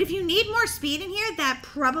 But if you need more speed in here, that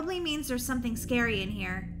probably means there's something scary in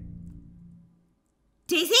here.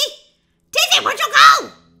 Daisy? Daisy, where'd you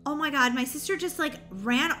go? Oh my god, my sister just like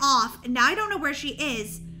ran off and now I don't know where she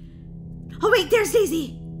is. Oh wait, there's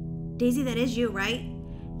Daisy. Daisy, that is you, right?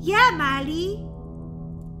 Yeah, Molly.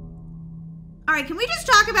 All right, can we just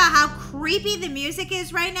talk about how creepy the music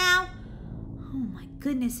is right now? Oh my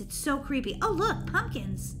goodness, it's so creepy. Oh, look,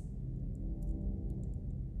 pumpkins.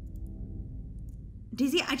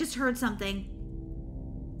 Daisy, I just heard something.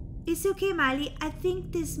 It's okay, Molly. I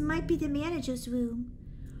think this might be the manager's room.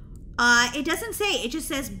 It doesn't say. It just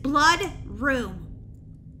says blood room.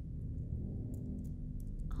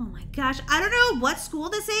 Oh my gosh. I don't know what school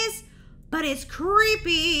this is, but it's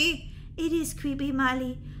creepy. It is creepy,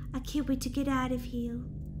 Molly. I can't wait to get out of here.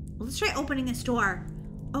 Well, let's try opening this door.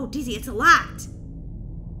 Oh, Daisy, it's locked.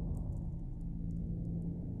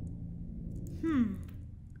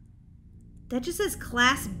 That just says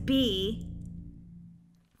Class B.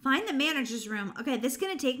 Find the manager's room. Okay, this is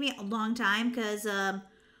going to take me a long time because,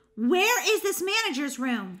 where is this manager's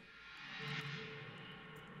room?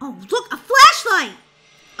 Oh, look, a flashlight.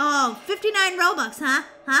 Oh, 59 Robux, huh?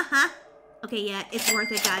 Okay, yeah, it's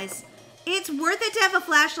worth it, guys. It's worth it to have a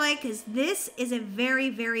flashlight because this is a very,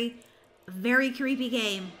 very, very creepy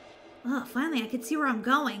game. Oh, finally, I can see where I'm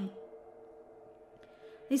going.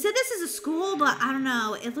 They said this is a school, but I don't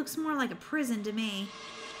know. It looks more like a prison to me.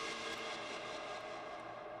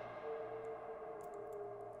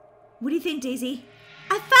 What do you think, Daisy?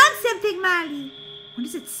 I found something, Molly. What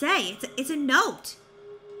does it say? It's a note.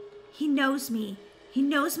 He knows me. He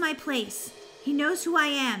knows my place. He knows who I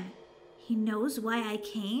am. He knows why I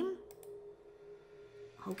came?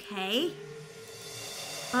 Okay.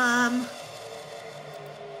 That's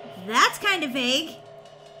kind of vague.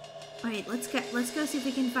 All right, let's go see if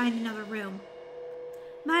we can find another room.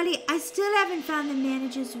 Molly, I still haven't found the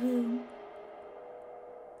manager's room.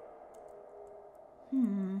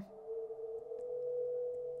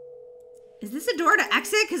 Is this a door to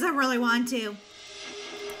exit? Because I really want to.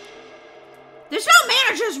 There's no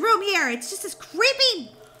manager's room here. It's just this creepy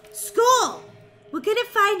school. We're gonna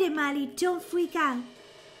find it, Molly. Don't freak out.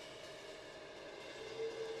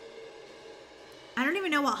 I don't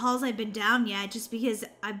even know what halls I've been down yet, just because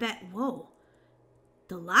I bet, whoa,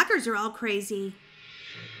 the lockers are all crazy.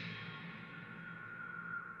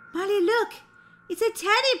 Molly, look, it's a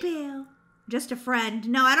teddy bear. Just a friend.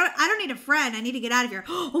 No, I don't need a friend. I need to get out of here.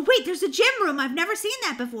 Oh, wait, there's a gym room. I've never seen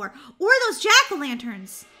that before. Or those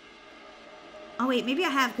jack-o'-lanterns. Oh, wait, maybe I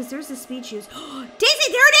have, because there's the speed shoes.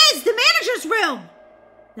 Daisy, there it is! The manager's room!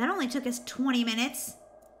 That only took us 20 minutes.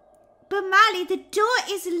 But Molly, the door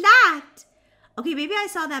is locked. Okay, maybe I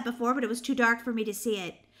saw that before, but it was too dark for me to see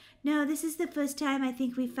it. No, this is the first time I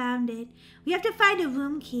think we found it. We have to find a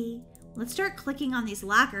room key. Let's start clicking on these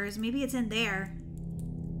lockers. Maybe it's in there.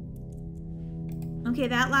 Okay,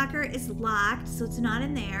 that locker is locked, so it's not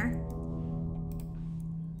in there.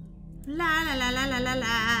 La la la la la la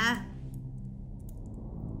la.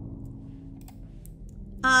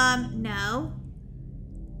 No.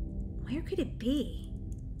 Where could it be?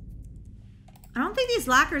 I don't think these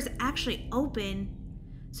lockers actually open.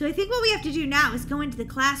 So I think what we have to do now is go into the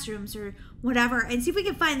classrooms or whatever and see if we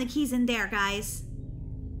can find the keys in there, guys.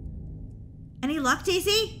 Any luck,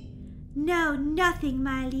 Daisy? No, nothing,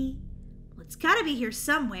 Molly. Well, it's gotta be here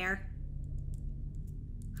somewhere.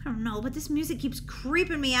 I don't know, but this music keeps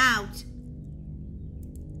creeping me out.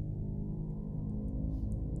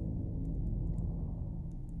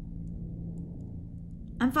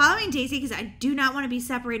 I'm following Daisy because I do not want to be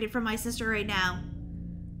separated from my sister right now.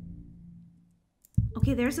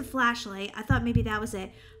 Okay, there's a flashlight. I thought maybe that was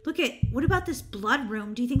it. Look at, what about this blood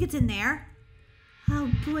room? Do you think it's in there?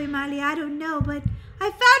 Oh boy, Molly, I don't know, but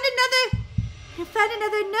I found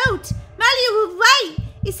another note. Molly, you were right.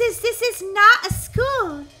 It says this is not a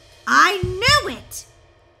school. I knew it.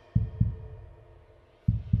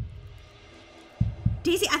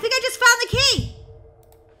 Daisy, I think I just found the key.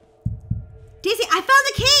 Daisy, I found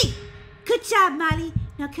the key! Good job, Molly.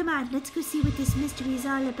 Now come on, let's go see what this mystery is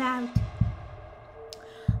all about.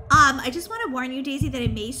 I just want to warn you, Daisy, that I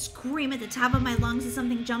may scream at the top of my lungs if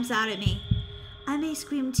something jumps out at me. I may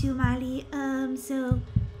scream too, Molly. So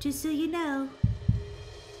just so you know.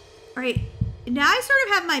 Alright, now I sort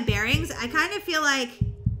of have my bearings. I kind of feel like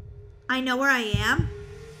I know where I am.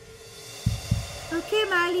 Okay,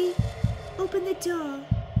 Molly. Open the door.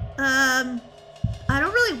 I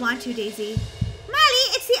don't really want to, Daisy. Molly,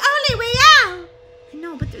 it's the only way out! I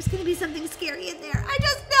know, but there's gonna be something scary in there. I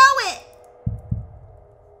just know it!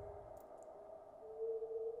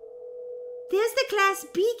 There's the Class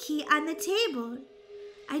B key on the table.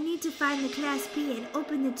 I need to find the Class B and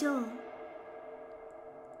open the door.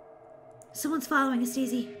 Someone's following us,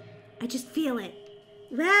 Daisy. I just feel it.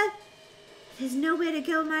 Well, there's nowhere to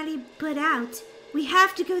go, Molly, but out. We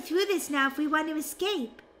have to go through this now if we want to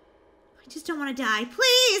escape. just don't want to die.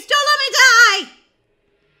 Please, don't let me die!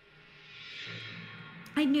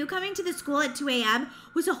 I knew coming to the school at 2 a.m.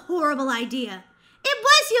 was a horrible idea. It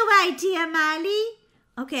was your idea, Molly.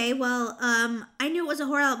 Okay, well, I knew it was a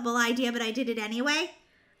horrible idea, but I did it anyway.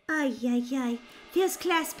 Ay, ay, ay. There's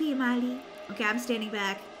Class B, Molly. Okay, I'm standing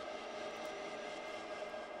back.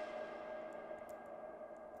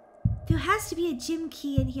 There has to be a gym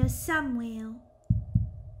key in here somewhere.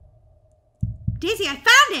 Daisy, I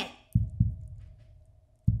found it!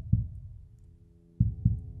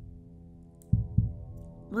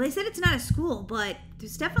 Well, they said it's not a school, but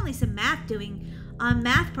there's definitely some math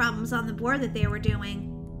problems on the board that they were doing.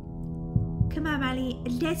 Come on, Molly.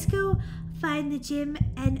 Let's go find the gym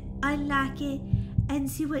and unlock it and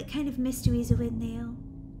see what kind of mysteries are in there.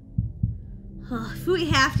 Oh, if we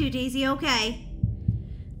have to, Daisy, okay.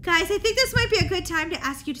 Guys, I think this might be a good time to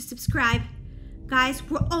ask you to subscribe. Guys,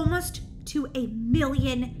 we're almost to 1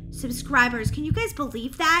 million subscribers. Can you guys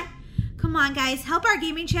believe that? Come on, guys. Help our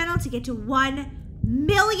gaming channel to get to 1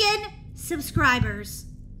 million subscribers.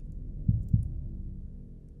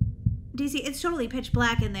 Daisy, it's totally pitch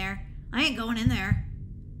black in there. I ain't going in there.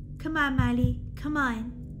 Come on, Molly. Come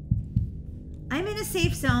on. I'm in a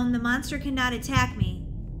safe zone. The monster cannot attack me.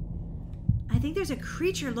 I think there's a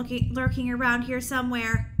creature lurking around here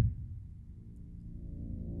somewhere.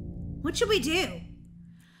 What should we do?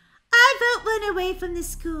 I vote run away from the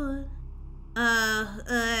school.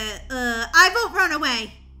 I vote run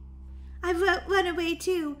away. I vote run away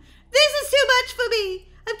too. This is too much for me.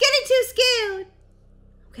 I'm getting too scared.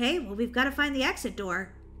 Okay, well, we've got to find the exit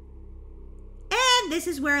door. And this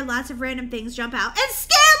is where lots of random things jump out and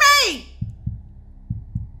scare me!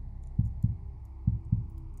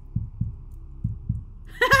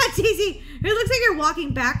 Daisy, it looks like you're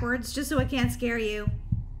walking backwards just so it can't scare you.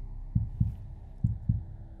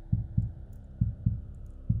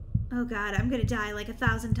 Oh God, I'm gonna die like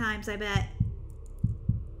 1,000 times, I bet.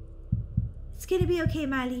 It's gonna be okay,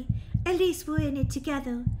 Molly. At least we're in it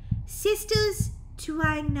together. Sisters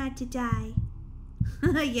trying not to die.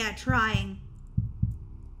 Yeah, trying.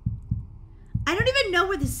 I don't even know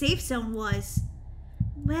where the safe zone was.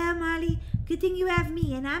 Well, Molly, good thing you have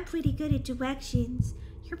me, and I'm pretty good at directions.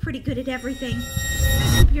 You're pretty good at everything.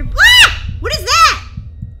 Ah! What is that?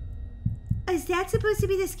 Is that supposed to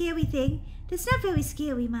be the scary thing? That's not very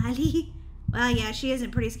scary, Molly. Well, yeah, she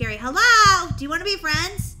isn't pretty scary. Hello? Do you want to be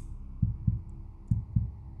friends?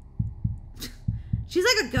 She's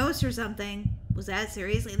like a ghost or something. Was that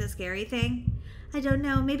seriously the scary thing? I don't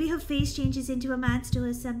know. Maybe her face changes into a monster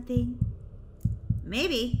or something.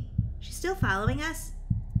 Maybe. She's still following us.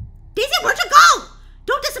 Daisy, where'd you go?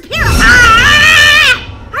 Don't disappear! Ah!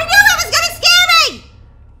 I knew that was gonna scare me!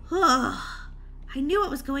 Oh, I knew it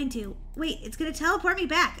was going to. Wait, it's gonna teleport me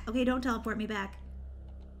back. Okay, don't teleport me back.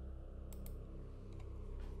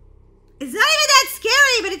 It's not even that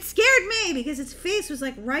scary, but it scared me because its face was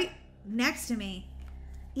like right next to me.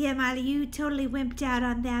 Yeah, Molly, you totally wimped out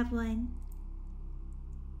on that one.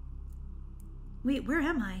 Wait, where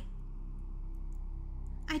am I?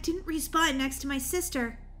 I didn't respawn next to my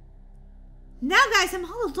sister. Now, guys, I'm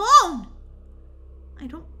all alone. I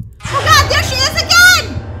don't... Oh, God, there she is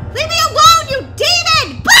again! Leave me alone, you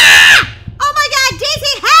demon! Bah! Oh, my God,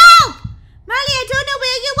 Daisy, help! Molly, I don't know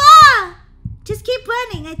where you are. Just keep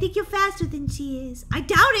running. I think you're faster than she is. I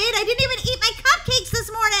doubt it. I didn't even eat my cupcakes this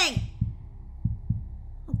morning.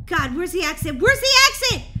 Oh, God, where's the exit? Where's the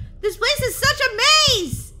exit? This place is such a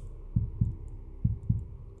maze.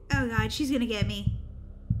 Oh, God, she's going to get me.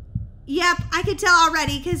 Yep, I could tell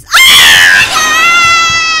already because... Ah!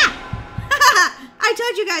 I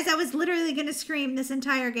told you guys I was literally going to scream this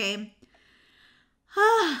entire game.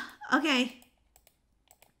 Okay.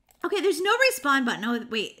 Okay, there's no respawn button. Oh,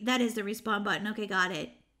 wait, that is the respawn button. Okay, got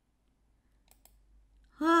it.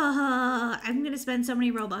 I'm going to spend so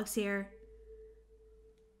many Robux here.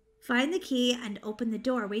 Find the key and open the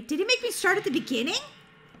door. Wait, did it make me start at the beginning?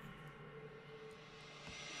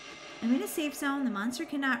 I'm in a safe zone. The monster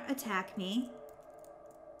cannot attack me.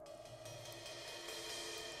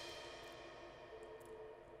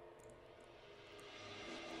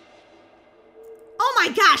 Oh my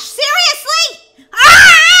gosh, seriously?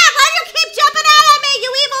 Ah! Why do you keep jumping out at me,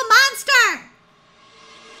 you evil monster?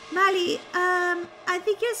 Molly, I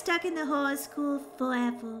think you're stuck in the horror school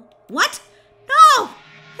forever. What? No!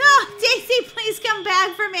 No, Daisy, please come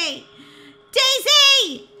back for me.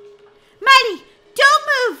 Daisy! Molly, don't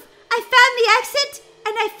move! I found the exit,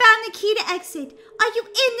 and I found the key to exit. Are you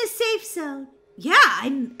in the safe zone? Yeah,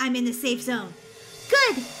 I'm in the safe zone.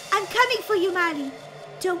 Good. I'm coming for you, Molly.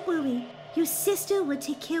 Don't worry. Your sister will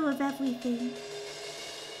take care of everything.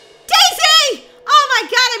 Daisy! Oh my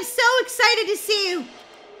god, I'm so excited to see you.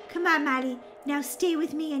 Come on, Molly. Now stay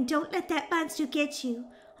with me and don't let that monster get you.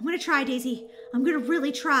 I'm gonna try, Daisy. I'm gonna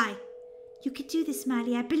really try. You can do this,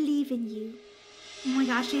 Molly. I believe in you. Oh my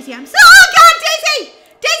gosh, Daisy, I'm so— Oh god, Daisy!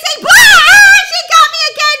 Daisy! Ah, she got me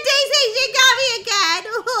again, Daisy! She got me again!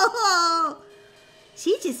 Oh.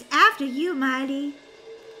 She's just after you, Molly.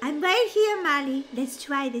 I'm right here, Molly. Let's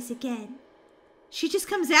try this again. She just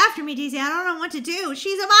comes after me, Daisy. I don't know what to do.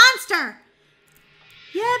 She's a monster.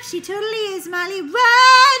 Yep, she totally is, Molly. Run,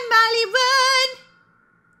 Molly, run!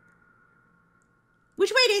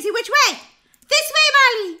 Which way, Daisy? Which way? This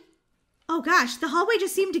way, Molly! Oh gosh, the hallway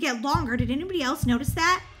just seemed to get longer. Did anybody else notice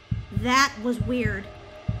that? That was weird.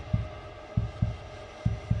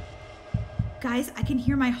 Guys, I can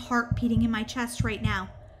hear my heart beating in my chest right now.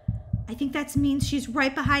 I think that means she's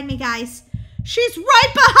right behind me, guys. She's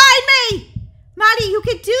right behind me! Molly, you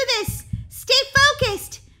can do this! Stay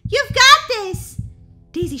focused! You've got this!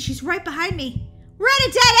 Daisy, she's right behind me. We're at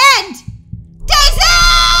a dead end! Daisy!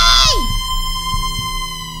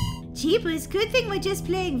 Jeepers, good thing we're just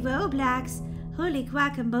playing Roblox. Holy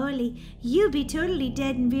guacamole, you'd be totally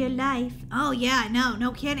dead in real life. Oh yeah,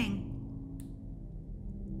 no kidding.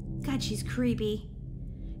 God, she's creepy.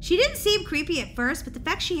 She didn't seem creepy at first, but the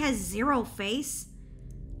fact she has 0 face,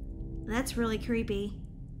 that's really creepy.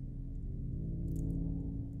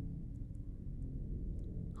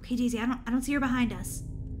 Okay, Daisy, I don't see her behind us.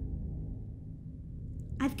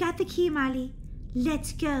 I've got the key, Molly.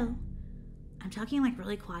 Let's go. I'm talking like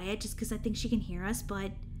really quiet just because I think she can hear us,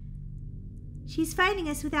 but she's finding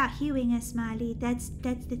us without hearing us, Molly. That's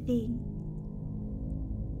the thing.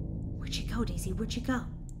 Where'd she go, Daisy? Where'd she go?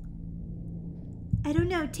 I don't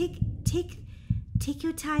know. Take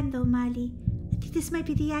your time, though, Molly. I think this might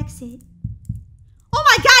be the exit. Oh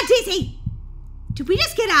my God, Daisy! Did we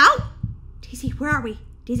just get out? Daisy, where are we?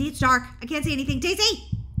 Daisy, it's dark. I can't see anything. Daisy!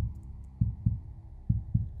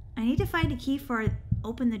 I need to find a key for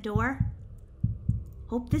open the door.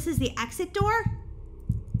 Hope this is the exit door.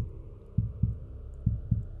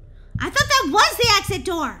 I thought that was the exit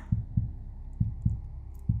door.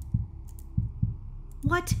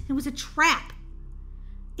 What? It was a trap.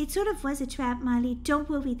 It sort of was a trap, Molly. Don't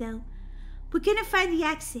worry, though. We're gonna find the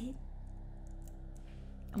exit.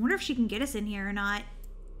 I wonder if she can get us in here or not.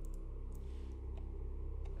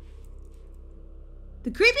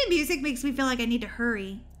 The creepy music makes me feel like I need to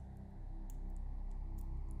hurry.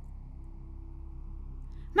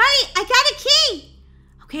 Molly, I got a key!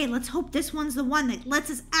 Okay, let's hope this one's the one that lets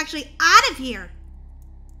us actually out of here.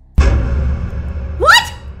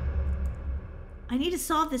 What? I need to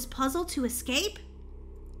solve this puzzle to escape?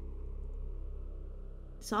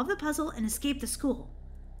 Solve the puzzle and escape the school.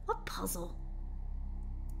 What puzzle?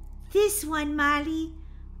 This one, Molly.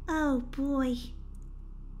 Oh, boy.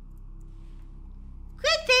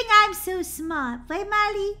 Good thing I'm so smart, right,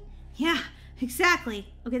 Molly? Yeah, exactly.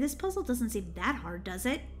 Okay, this puzzle doesn't seem that hard, does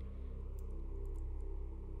it?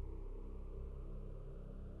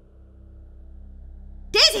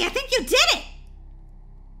 Daisy, I think you did it!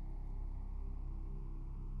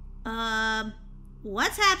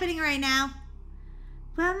 What's happening right now?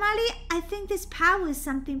 Well, Molly, I think this powers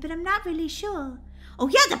something, but I'm not really sure. Oh,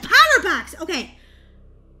 yeah, the power box! Okay.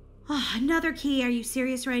 Oh, another key. Are you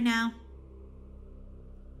serious right now?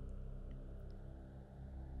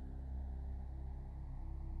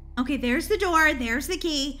 Okay, there's the door. There's the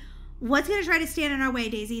key. What's going to try to stand in our way,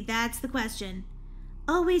 Daisy? That's the question.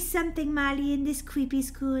 Always something, Molly, in this creepy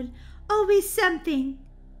school. Always something.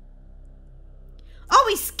 Oh,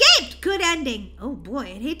 we escaped! Good ending. Oh,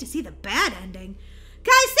 boy, I'd hate to see the bad ending.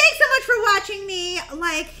 Guys, thanks so much for watching me,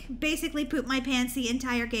 basically poop my pants the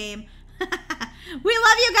entire game. We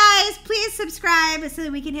love you guys. Please subscribe so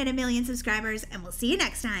that we can hit 1 million subscribers, and we'll see you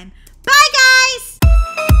next time. Bye, guys!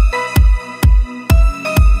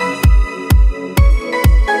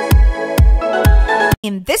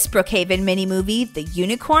 In this Brookhaven mini-movie, the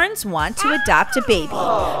unicorns want to adopt a baby.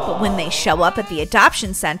 But when they show up at the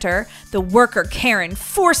adoption center, the worker Karen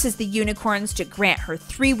forces the unicorns to grant her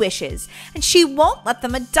 3 wishes, and she won't let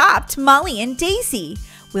them adopt Molly and Daisy.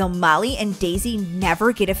 Will Molly and Daisy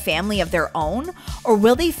never get a family of their own, or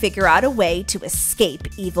will they figure out a way to escape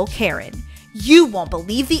evil Karen? You won't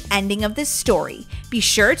believe the ending of this story. Be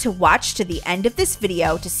sure to watch to the end of this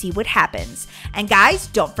video to see what happens. And guys,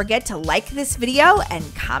 don't forget to like this video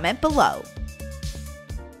and comment below.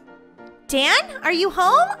 Dan, are you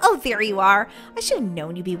home? Oh, there you are. I should have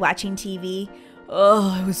known you'd be watching TV.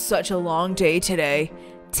 Oh, it was such a long day today.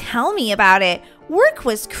 Tell me about it. Work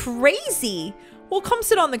was crazy. Well, come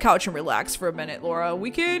sit on the couch and relax for a minute, Laura.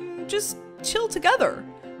 We can just chill together.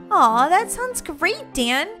 Aw, that sounds great,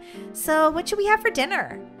 Dan. So what should we have for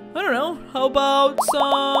dinner? I don't know. How about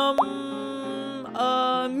some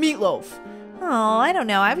meatloaf? Oh, I don't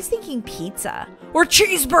know. I was thinking pizza. Or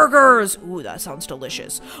cheeseburgers! Ooh, that sounds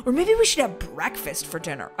delicious. Or maybe we should have breakfast for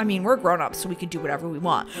dinner. I mean, we're grown-ups, so we can do whatever we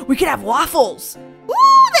want. We could have waffles!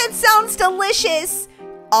 Ooh, that sounds delicious.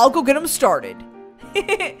 I'll go get them started.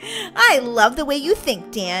 I love the way you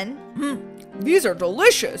think, Dan. These are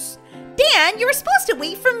delicious. Dan, you were supposed to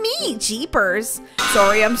wait for me, jeepers.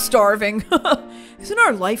 Sorry, I'm starving. Isn't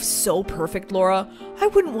our life so perfect, Laura? I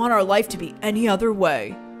wouldn't want our life to be any other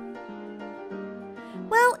way.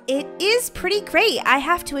 Well, it is pretty great, I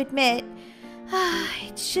have to admit.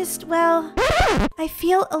 It's just, well, I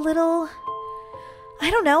feel a little,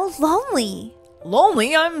 I don't know, lonely.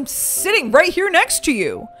 Lonely? I'm sitting right here next to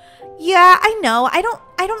you. Yeah, I know. I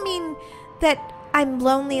don't mean that I'm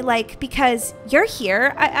lonely like because you're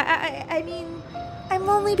here. I mean, I'm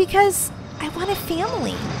lonely because I want a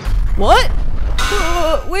family. What?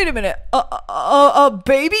 Wait a minute. A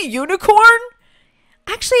baby unicorn?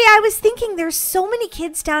 Actually, I was thinking there's so many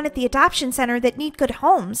kids down at the adoption center that need good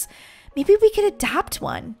homes. Maybe we could adopt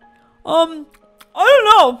one. I don't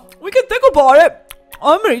know. We could think about it.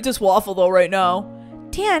 I'm gonna eat this waffle though right now.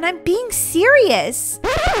 Dan, I'm being serious.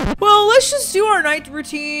 Well, let's just do our night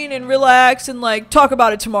routine and relax and like talk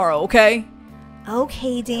about it tomorrow, okay?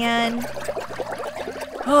 Okay, Dan.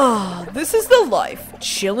 Ah, this is the life.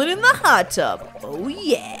 Chilling in the hot tub. Oh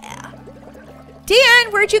yeah.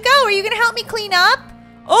 Dan, where'd you go? Are you gonna help me clean up?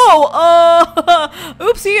 Oh,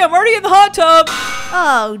 oopsie, I'm already in the hot tub.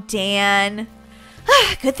 Oh, Dan.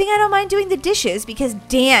 Good thing I don't mind doing the dishes because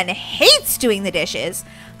Dan hates doing the dishes.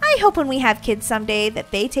 I hope when we have kids someday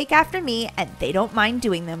that they take after me and they don't mind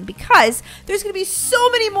doing them because there's going to be so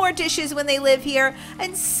many more dishes when they live here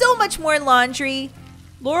and so much more laundry.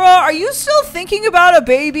 Laura, are you still thinking about a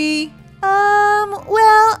baby? Yeah.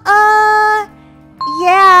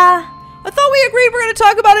 I thought we agreed we're going to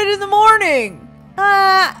talk about it in the morning.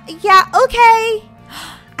 Yeah, okay.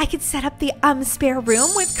 I could set up the spare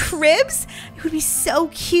room with cribs. It would be so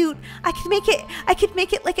cute. I could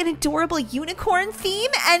make it like an adorable unicorn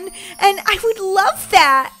theme and I would love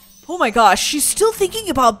that. Oh my gosh, she's still thinking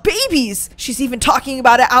about babies. She's even talking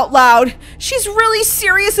about it out loud. She's really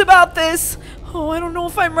serious about this. Oh, I don't know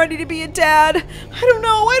if I'm ready to be a dad. I don't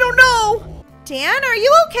know. Dan, are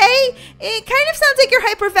you okay? It kind of sounds like you're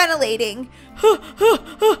hyperventilating.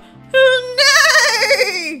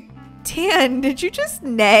 Nay! Dan, did you just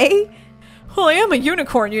neigh? Well, I am a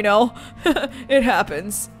unicorn, you know. It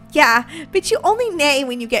happens. Yeah, but you only neigh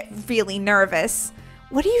when you get really nervous.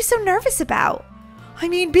 What are you so nervous about? I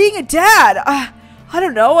mean, being a dad. I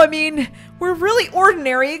don't know. I mean, we're really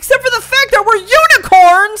ordinary, except for the fact that we're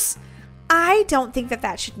unicorns. I don't think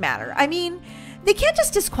that should matter. I mean, they can't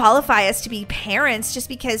just disqualify us to be parents just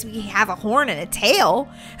because we have a horn and a tail.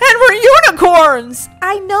 And we're unicorns!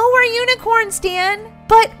 I know we're unicorns, Dan,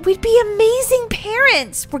 but we'd be amazing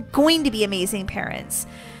parents. We're going to be amazing parents.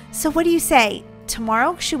 So what do you say?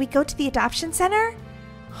 Tomorrow, should we go to the adoption center?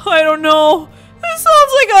 I don't know. This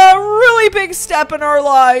sounds like a really big step in our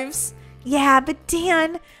lives. Yeah, but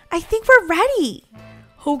Dan, I think we're ready.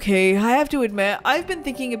 Okay, I have to admit, I've been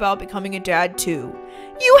thinking about becoming a dad too.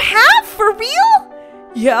 You have? For real?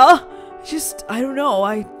 Yeah, I don't know.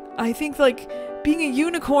 I think like being a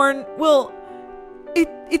unicorn, well,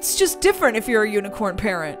 it's just different if you're a unicorn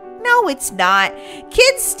parent. No, it's not.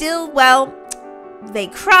 Kids still, well, they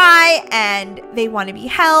cry and they want to be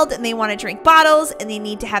held and they want to drink bottles and they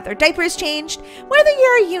need to have their diapers changed. Whether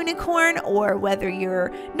you're a unicorn or whether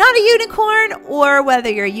you're not a unicorn or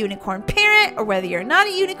whether you're a unicorn parent or whether you're not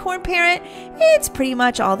a unicorn parent, it's pretty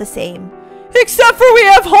much all the same. Except for we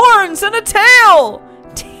have horns and a tail!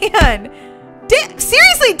 Dan,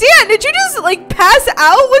 seriously, Dan, did you just like pass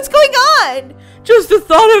out? What's going on? Just the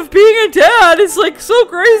thought of being a dad is like so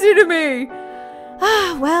crazy to me.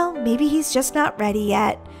 Well, maybe he's just not ready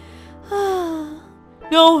yet.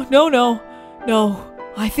 No.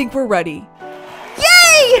 I think we're ready.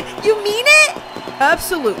 Yay! You mean it?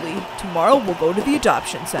 Absolutely. Tomorrow we'll go to the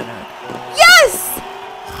adoption center. Yes!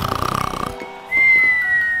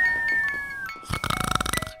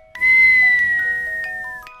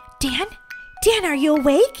 Dan, are you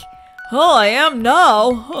awake? Oh, I am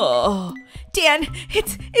now. Oh. Dan,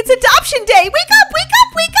 it's adoption day. Wake up!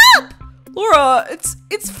 Laura, it's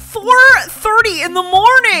 4:30 in the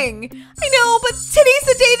morning. I know, but today's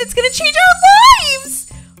the day that's gonna change our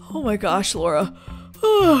lives. Oh my gosh, Laura.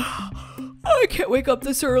 I I can't wake up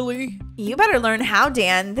this early. You better learn how,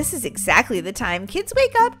 Dan. This is exactly the time kids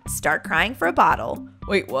wake up, start crying for a bottle.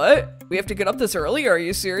 Wait, what? We have to get up this early? Are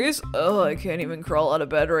you serious? Oh, I can't even crawl out of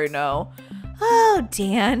bed right now. Oh,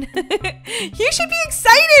 Dan. You should be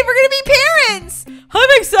excited. We're going to be parents. I'm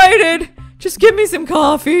excited. Just give me some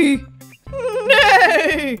coffee.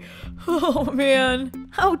 Nay. Oh,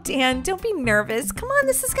 man. Oh, Dan, don't be nervous. Come on,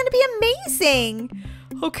 this is going to be amazing.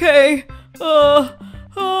 Okay.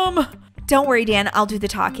 Don't worry, Dan. I'll do the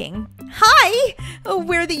talking. Hi,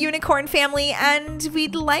 we're the Unicorn family, and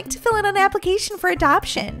we'd like to fill in an application for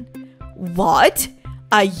adoption. What?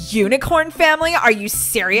 A unicorn family? Are you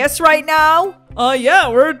serious right now? Yeah,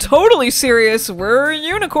 we're totally serious. We're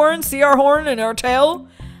unicorns. See our horn and our tail?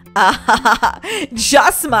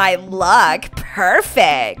 Just my luck.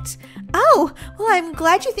 Perfect. Oh, well, I'm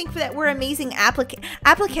glad you think that we're amazing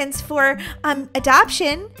applicants for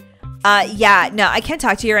adoption. Yeah, no, I can't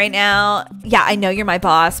talk to you right now. Yeah, I know you're my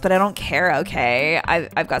boss, but I don't care, okay?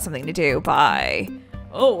 I've got something to do. Bye.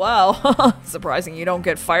 Oh, wow. Surprising you don't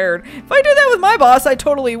get fired. If I did that with my boss, I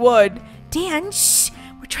totally would. Dan, shh.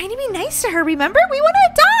 We're trying to be nice to her, remember? We want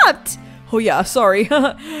to adopt. Oh, yeah, sorry.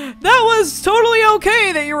 That was totally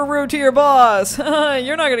okay that you were rude to your boss.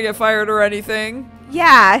 You're not gonna get fired or anything.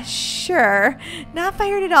 Yeah, sure. Not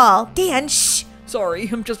fired at all. Dan, shh. Sorry,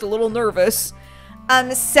 I'm just a little nervous.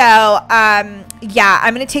 Yeah,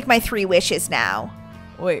 I'm gonna take my 3 wishes now.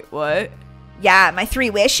 Wait, what? Yeah, my 3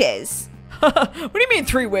 wishes. What do you mean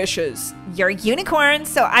 3 wishes? You're a unicorn,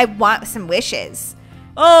 so I want some wishes.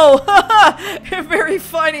 Oh, very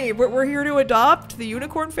funny. We're here to adopt the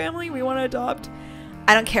unicorn family. We want to adopt.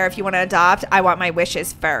 I don't care if you want to adopt. I want my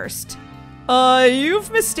wishes first. You've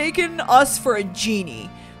mistaken us for a genie.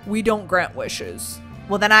 We don't grant wishes.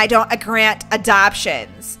 Well, then I don't grant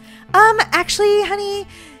adoptions. Actually, honey,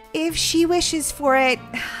 if she wishes for it,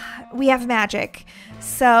 we have magic.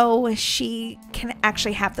 So she can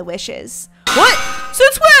actually have the wishes. What?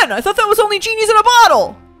 Since when? I thought that was only genies in a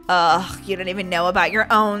bottle. Ugh, you don't even know about your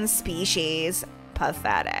own species.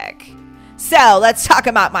 Pathetic. So let's talk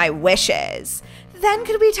about my wishes. Then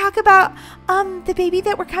could we talk about, the baby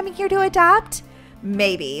that we're coming here to adopt?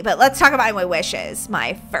 Maybe, but let's talk about my wishes.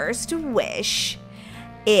 My first wish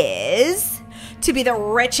is to be the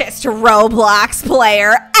richest Roblox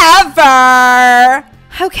player ever.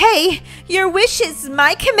 Okay, your wish is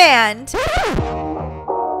my command.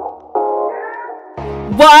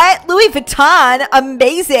 What? Louis Vuitton?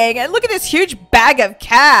 Amazing. And look at this huge bag of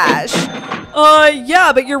cash.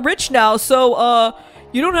 Yeah, but you're rich now, so,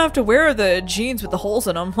 you don't have to wear the jeans with the holes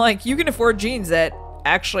in them. Like, you can afford jeans that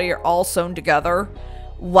actually are all sewn together.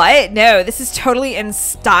 What? No, this is totally in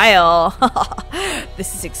style.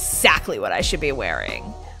 This is exactly what I should be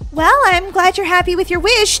wearing. Well, I'm glad you're happy with your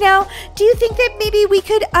wish. Now, do you think that maybe we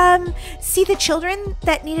could, see the children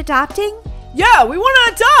that need adopting? Yeah, we want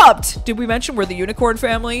to adopt! Did we mention we're the unicorn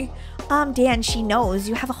family? Dan, she knows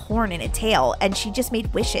you have a horn and a tail, and she just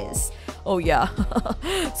made wishes. Oh, yeah.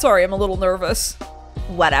 Sorry, I'm a little nervous.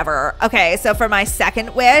 Whatever. Okay, so for my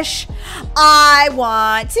second wish, I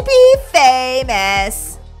want to be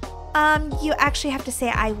famous. You actually have to say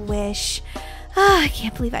I wish. I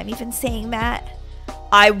can't believe I'm even saying that.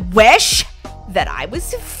 I wish that I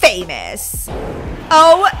was famous.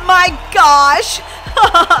 Oh my gosh.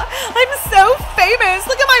 I'm so famous.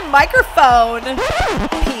 Look at my microphone.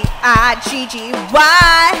 P-I-G-G-Y.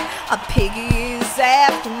 A piggy's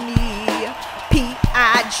after me.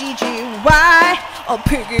 P-I-G-G-Y. A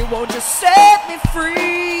piggy won't just set me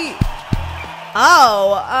free.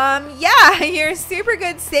 Oh, yeah, you're a super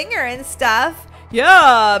good singer and stuff.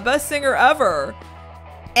 Yeah, best singer ever.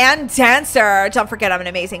 And dancer. Don't forget I'm an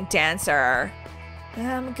amazing dancer.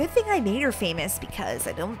 Good thing I made her famous because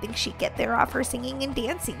I don't think she'd get there off her singing and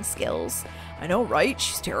dancing skills. I know, right?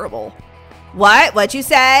 She's terrible. What? What'd you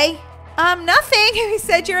say? Nothing. I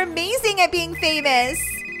said you're amazing at being famous.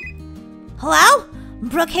 Hello?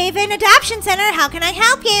 Brookhaven Adoption Center, how can I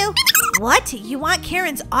help you? What? You want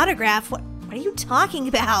Karen's autograph? What are you talking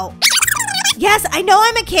about? Yes, I know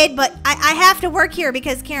I'm a kid, but I have to work here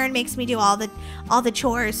because Karen makes me do all the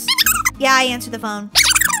chores. Yeah, I answer the phone.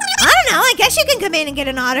 I don't know, I guess you can come in and get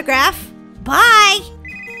an autograph. Bye.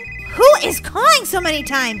 Who is calling so many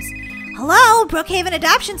times? Hello, Brookhaven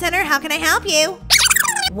Adoption Center, how can I help you?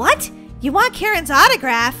 What? You want Karen's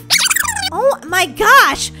autograph? Oh my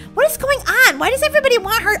gosh, what is going on? Why does everybody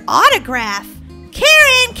want her autograph?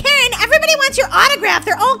 Karen, everybody wants your autograph.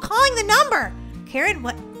 They're all calling the number. Karen,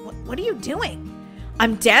 what are you doing?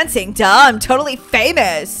 I'm dancing, duh. I'm totally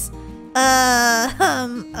famous. Okay.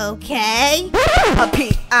 A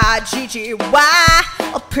P-I-G-G-Y.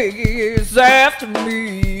 A piggy is after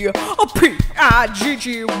me. A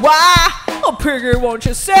P-I-G-G-Y. A piggy, won't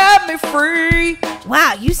you set me free?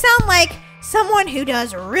 Wow, you sound like someone who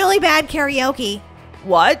does really bad karaoke.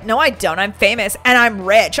 What? No, I don't. I'm famous and I'm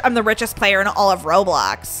rich. I'm the richest player in all of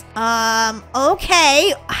Roblox.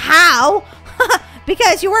 Okay. How?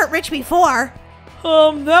 Because you weren't rich before.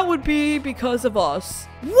 That would be because of us.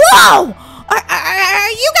 Whoa! Are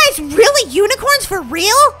you guys really unicorns for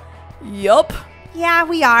real? Yup. Yeah,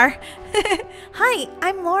 we are. Hi,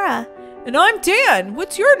 I'm Laura. And I'm Dan.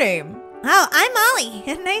 What's your name? Oh, I'm Molly.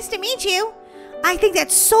 Nice to meet you. I think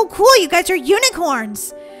that's so cool. You guys are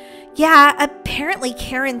unicorns. Yeah, apparently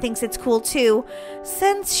Karen thinks it's cool too,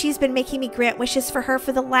 since she's been making me grant wishes for her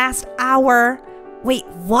for the last hour. Wait,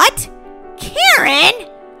 what? Karen?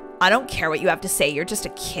 I don't care what you have to say. You're just a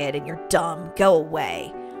kid and you're dumb. Go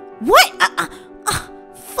away. What?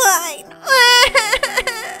 Fine.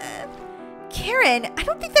 Karen, I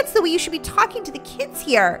don't think that's the way you should be talking to the kids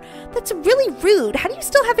here. That's really rude. How do you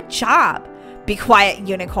still have a job? Be quiet,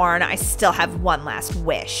 unicorn. I still have one last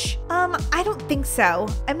wish. I don't think so.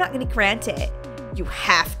 I'm not going to grant it. You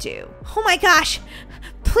have to. Oh my gosh.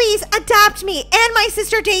 Please adopt me and my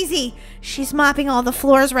sister Daisy. She's mopping all the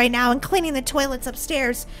floors right now and cleaning the toilets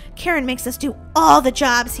upstairs. Karen makes us do all the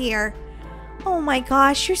jobs here. Oh my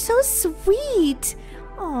gosh, you're so sweet.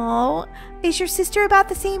 Oh, is your sister about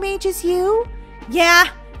the same age as you? Yeah,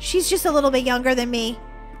 she's just a little bit younger than me.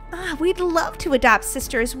 We'd love to adopt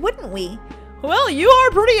sisters, wouldn't we? Well, you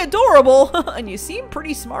are pretty adorable. And you seem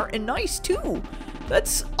pretty smart and nice too.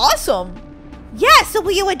 That's awesome. Yeah, so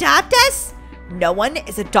will you adopt us? No one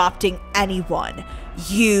is adopting anyone.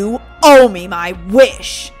 You owe me my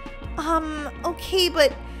wish. Okay,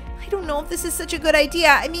 but I don't know if this is such a good idea.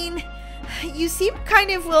 I mean, you seem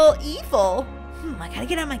kind of, well, evil. I gotta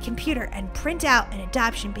get on my computer and print out an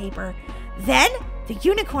adoption paper. Then the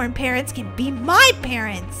unicorn parents can be my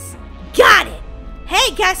parents. Got it.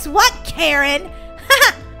 Hey, guess what, Karen?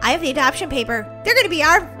 I have the adoption paper. They're gonna be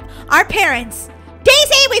our parents.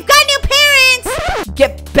 Daisy, we've got new parents!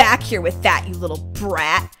 Get back here with that, you little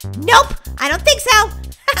brat. Nope, I don't think so.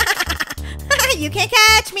 You can't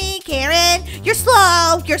catch me, Karen. You're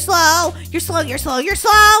slow, you're slow, you're slow, you're slow, you're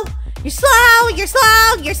slow. You're slow, you're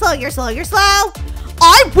slow, you're slow, you're slow, you're slow.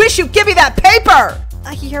 I wish you'd give me that paper!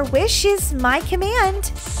 Your wish is my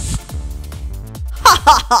command. Ha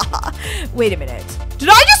ha ha! Wait a minute. Did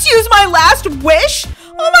I just use my last wish?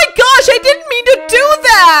 Oh my gosh, I didn't mean to do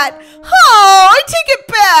that! Oh, I take it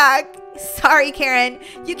back! Sorry, Karen.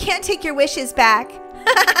 You can't take your wishes back.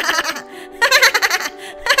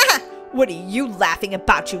 What are you laughing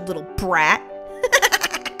about, you little brat?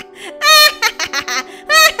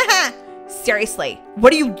 Seriously,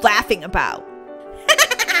 what are you laughing about?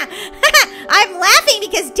 I'm laughing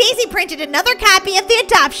because Daisy printed another copy of the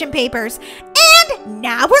adoption papers. And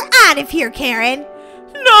now we're out of here, Karen.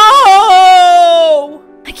 No!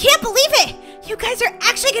 I can't believe it. You guys are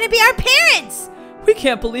actually going to be our parents. We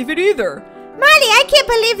can't believe it either. Molly, I can't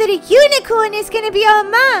believe that a unicorn is going to be our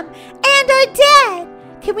mom and our dad.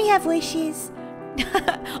 Can we have wishes?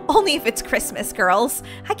 Only if it's Christmas, girls.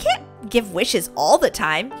 I can't give wishes all the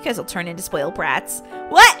time. You guys will turn into spoiled brats.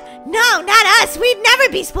 What? No, not us. We'd never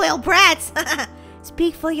be spoiled brats.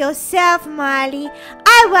 Speak for yourself, Molly.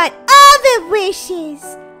 I want all the wishes.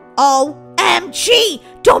 OMG!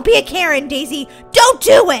 Don't be a Karen, Daisy. Don't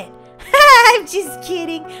do it. I'm just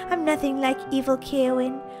kidding. I'm nothing like evil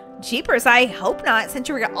Karen. Jeepers, I hope not, since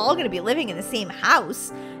you're all going to be living in the same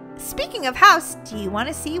house. Speaking of house, do you want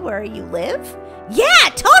to see where you live? Yeah,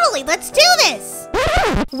 totally. Let's do this.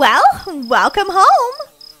 Well, welcome home.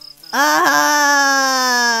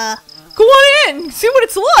 Go on in. See what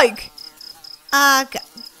it's like.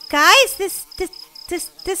 Guys, this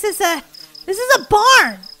is a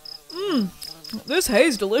barn. This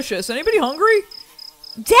hay's delicious. Anybody hungry?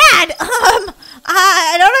 Dad,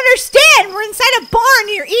 I don't understand. We're inside a barn and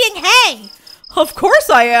you're eating hay. Of course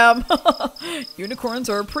I am. Unicorns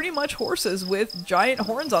are pretty much horses with giant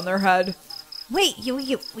horns on their head. Wait,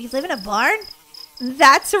 we live in a barn?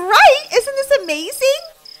 That's right. Isn't this amazing?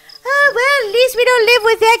 Oh, well, at least we don't live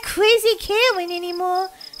with that crazy Karen anymore.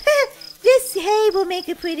 This hay will make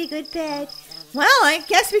a pretty good bed. Well, I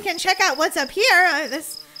guess we can check out what's up here.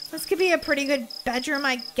 This could be a pretty good bedroom,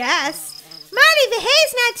 I guess. Molly, the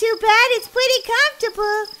hay's not too bad. It's pretty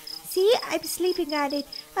comfortable. See, I'm sleeping on it.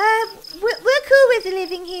 We're cool with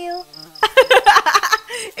living here.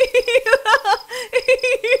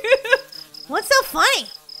 What's so funny?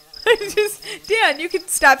 Dan, you can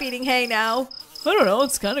stop eating hay now. I don't know,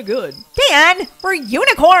 it's kind of good. Dan, we're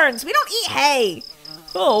unicorns. We don't eat hay.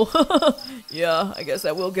 Oh, yeah, I guess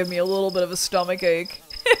that will give me a little bit of a stomach ache.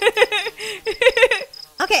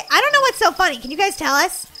 Okay, I don't know what's so funny. Can you guys tell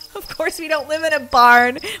us? Of course we don't live in a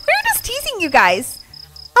barn. We were just teasing you guys.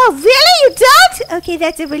 Oh, really? You don't? Okay,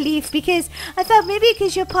 that's a relief because I thought maybe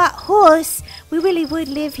because you're part horse, we really would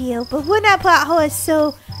live here. But we're not part horse,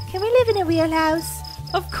 so can we live in a real house?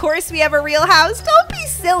 Of course we have a real house. Don't be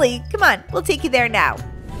silly. Come on, we'll take you there now.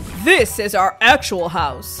 This is our actual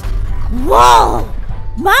house. Whoa!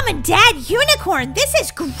 Mom and Dad unicorn, this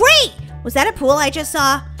is great! Was that a pool I just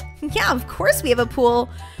saw? Yeah, of course we have a pool.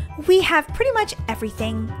 We have pretty much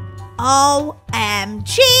everything.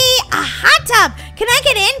 OMG! A hot tub! Can I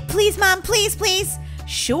get in? Please, Mom, please, please.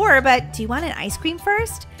 Sure, but do you want an ice cream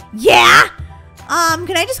first? Yeah!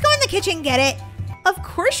 Can I just go in the kitchen and get it? Of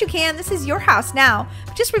course you can. This is your house now.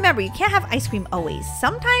 But just remember, you can't have ice cream always.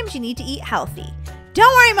 Sometimes you need to eat healthy.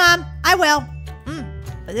 Don't worry, Mom. I will.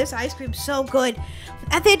 This ice cream's so good.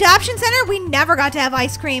 At the adoption center, we never got to have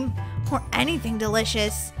ice cream or anything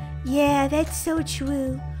delicious. Yeah, that's so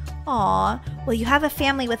true. Aw, well, you have a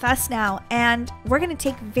family with us now, and we're going to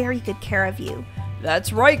take very good care of you.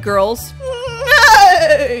 That's right, girls.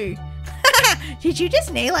 Hey! Did you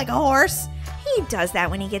just neigh like a horse? He does that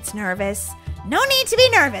when he gets nervous. No need to be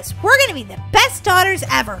nervous. We're going to be the best daughters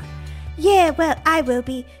ever. Yeah, well, I will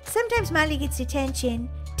be. Sometimes Molly gets detention.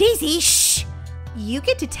 Daisy, shh! You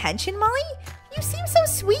get detention, Molly? You seem so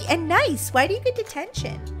sweet and nice. Why do you get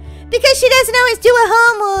detention? Because she doesn't always do her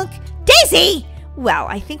homework. Daisy! Well,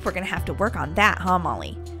 I think we're going to have to work on that, huh,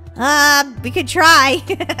 Molly? We could try.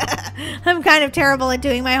 I'm kind of terrible at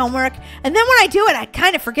doing my homework. And then when I do it, I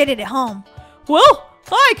kind of forget it at home. Well,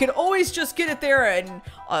 I can always just get it there in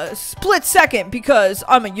a split second because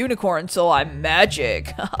I'm a unicorn, so I'm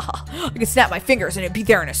magic. I can snap my fingers and it'd be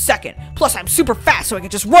there in a second. Plus, I'm super fast, so I can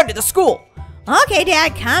just run to the school. Okay,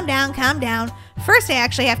 Dad, calm down, calm down. First, I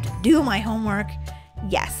actually have to do my homework.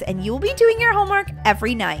 Yes, and you will be doing your homework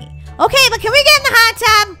every night. Okay, but can we get in the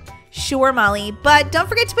hot tub? Sure, Molly, but don't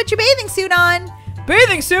forget to put your bathing suit on.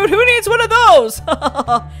 Bathing suit? Who needs one of those?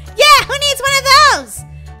 Yeah, who needs one of those?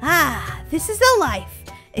 Ah, this is the life.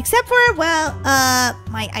 Except for, well,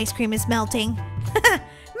 my ice cream is melting.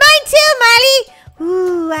 Mine too, Molly.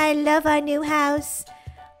 Ooh, I love our new house.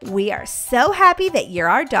 We are so happy that you're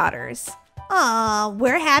our daughters. Aw,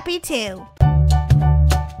 we're happy too.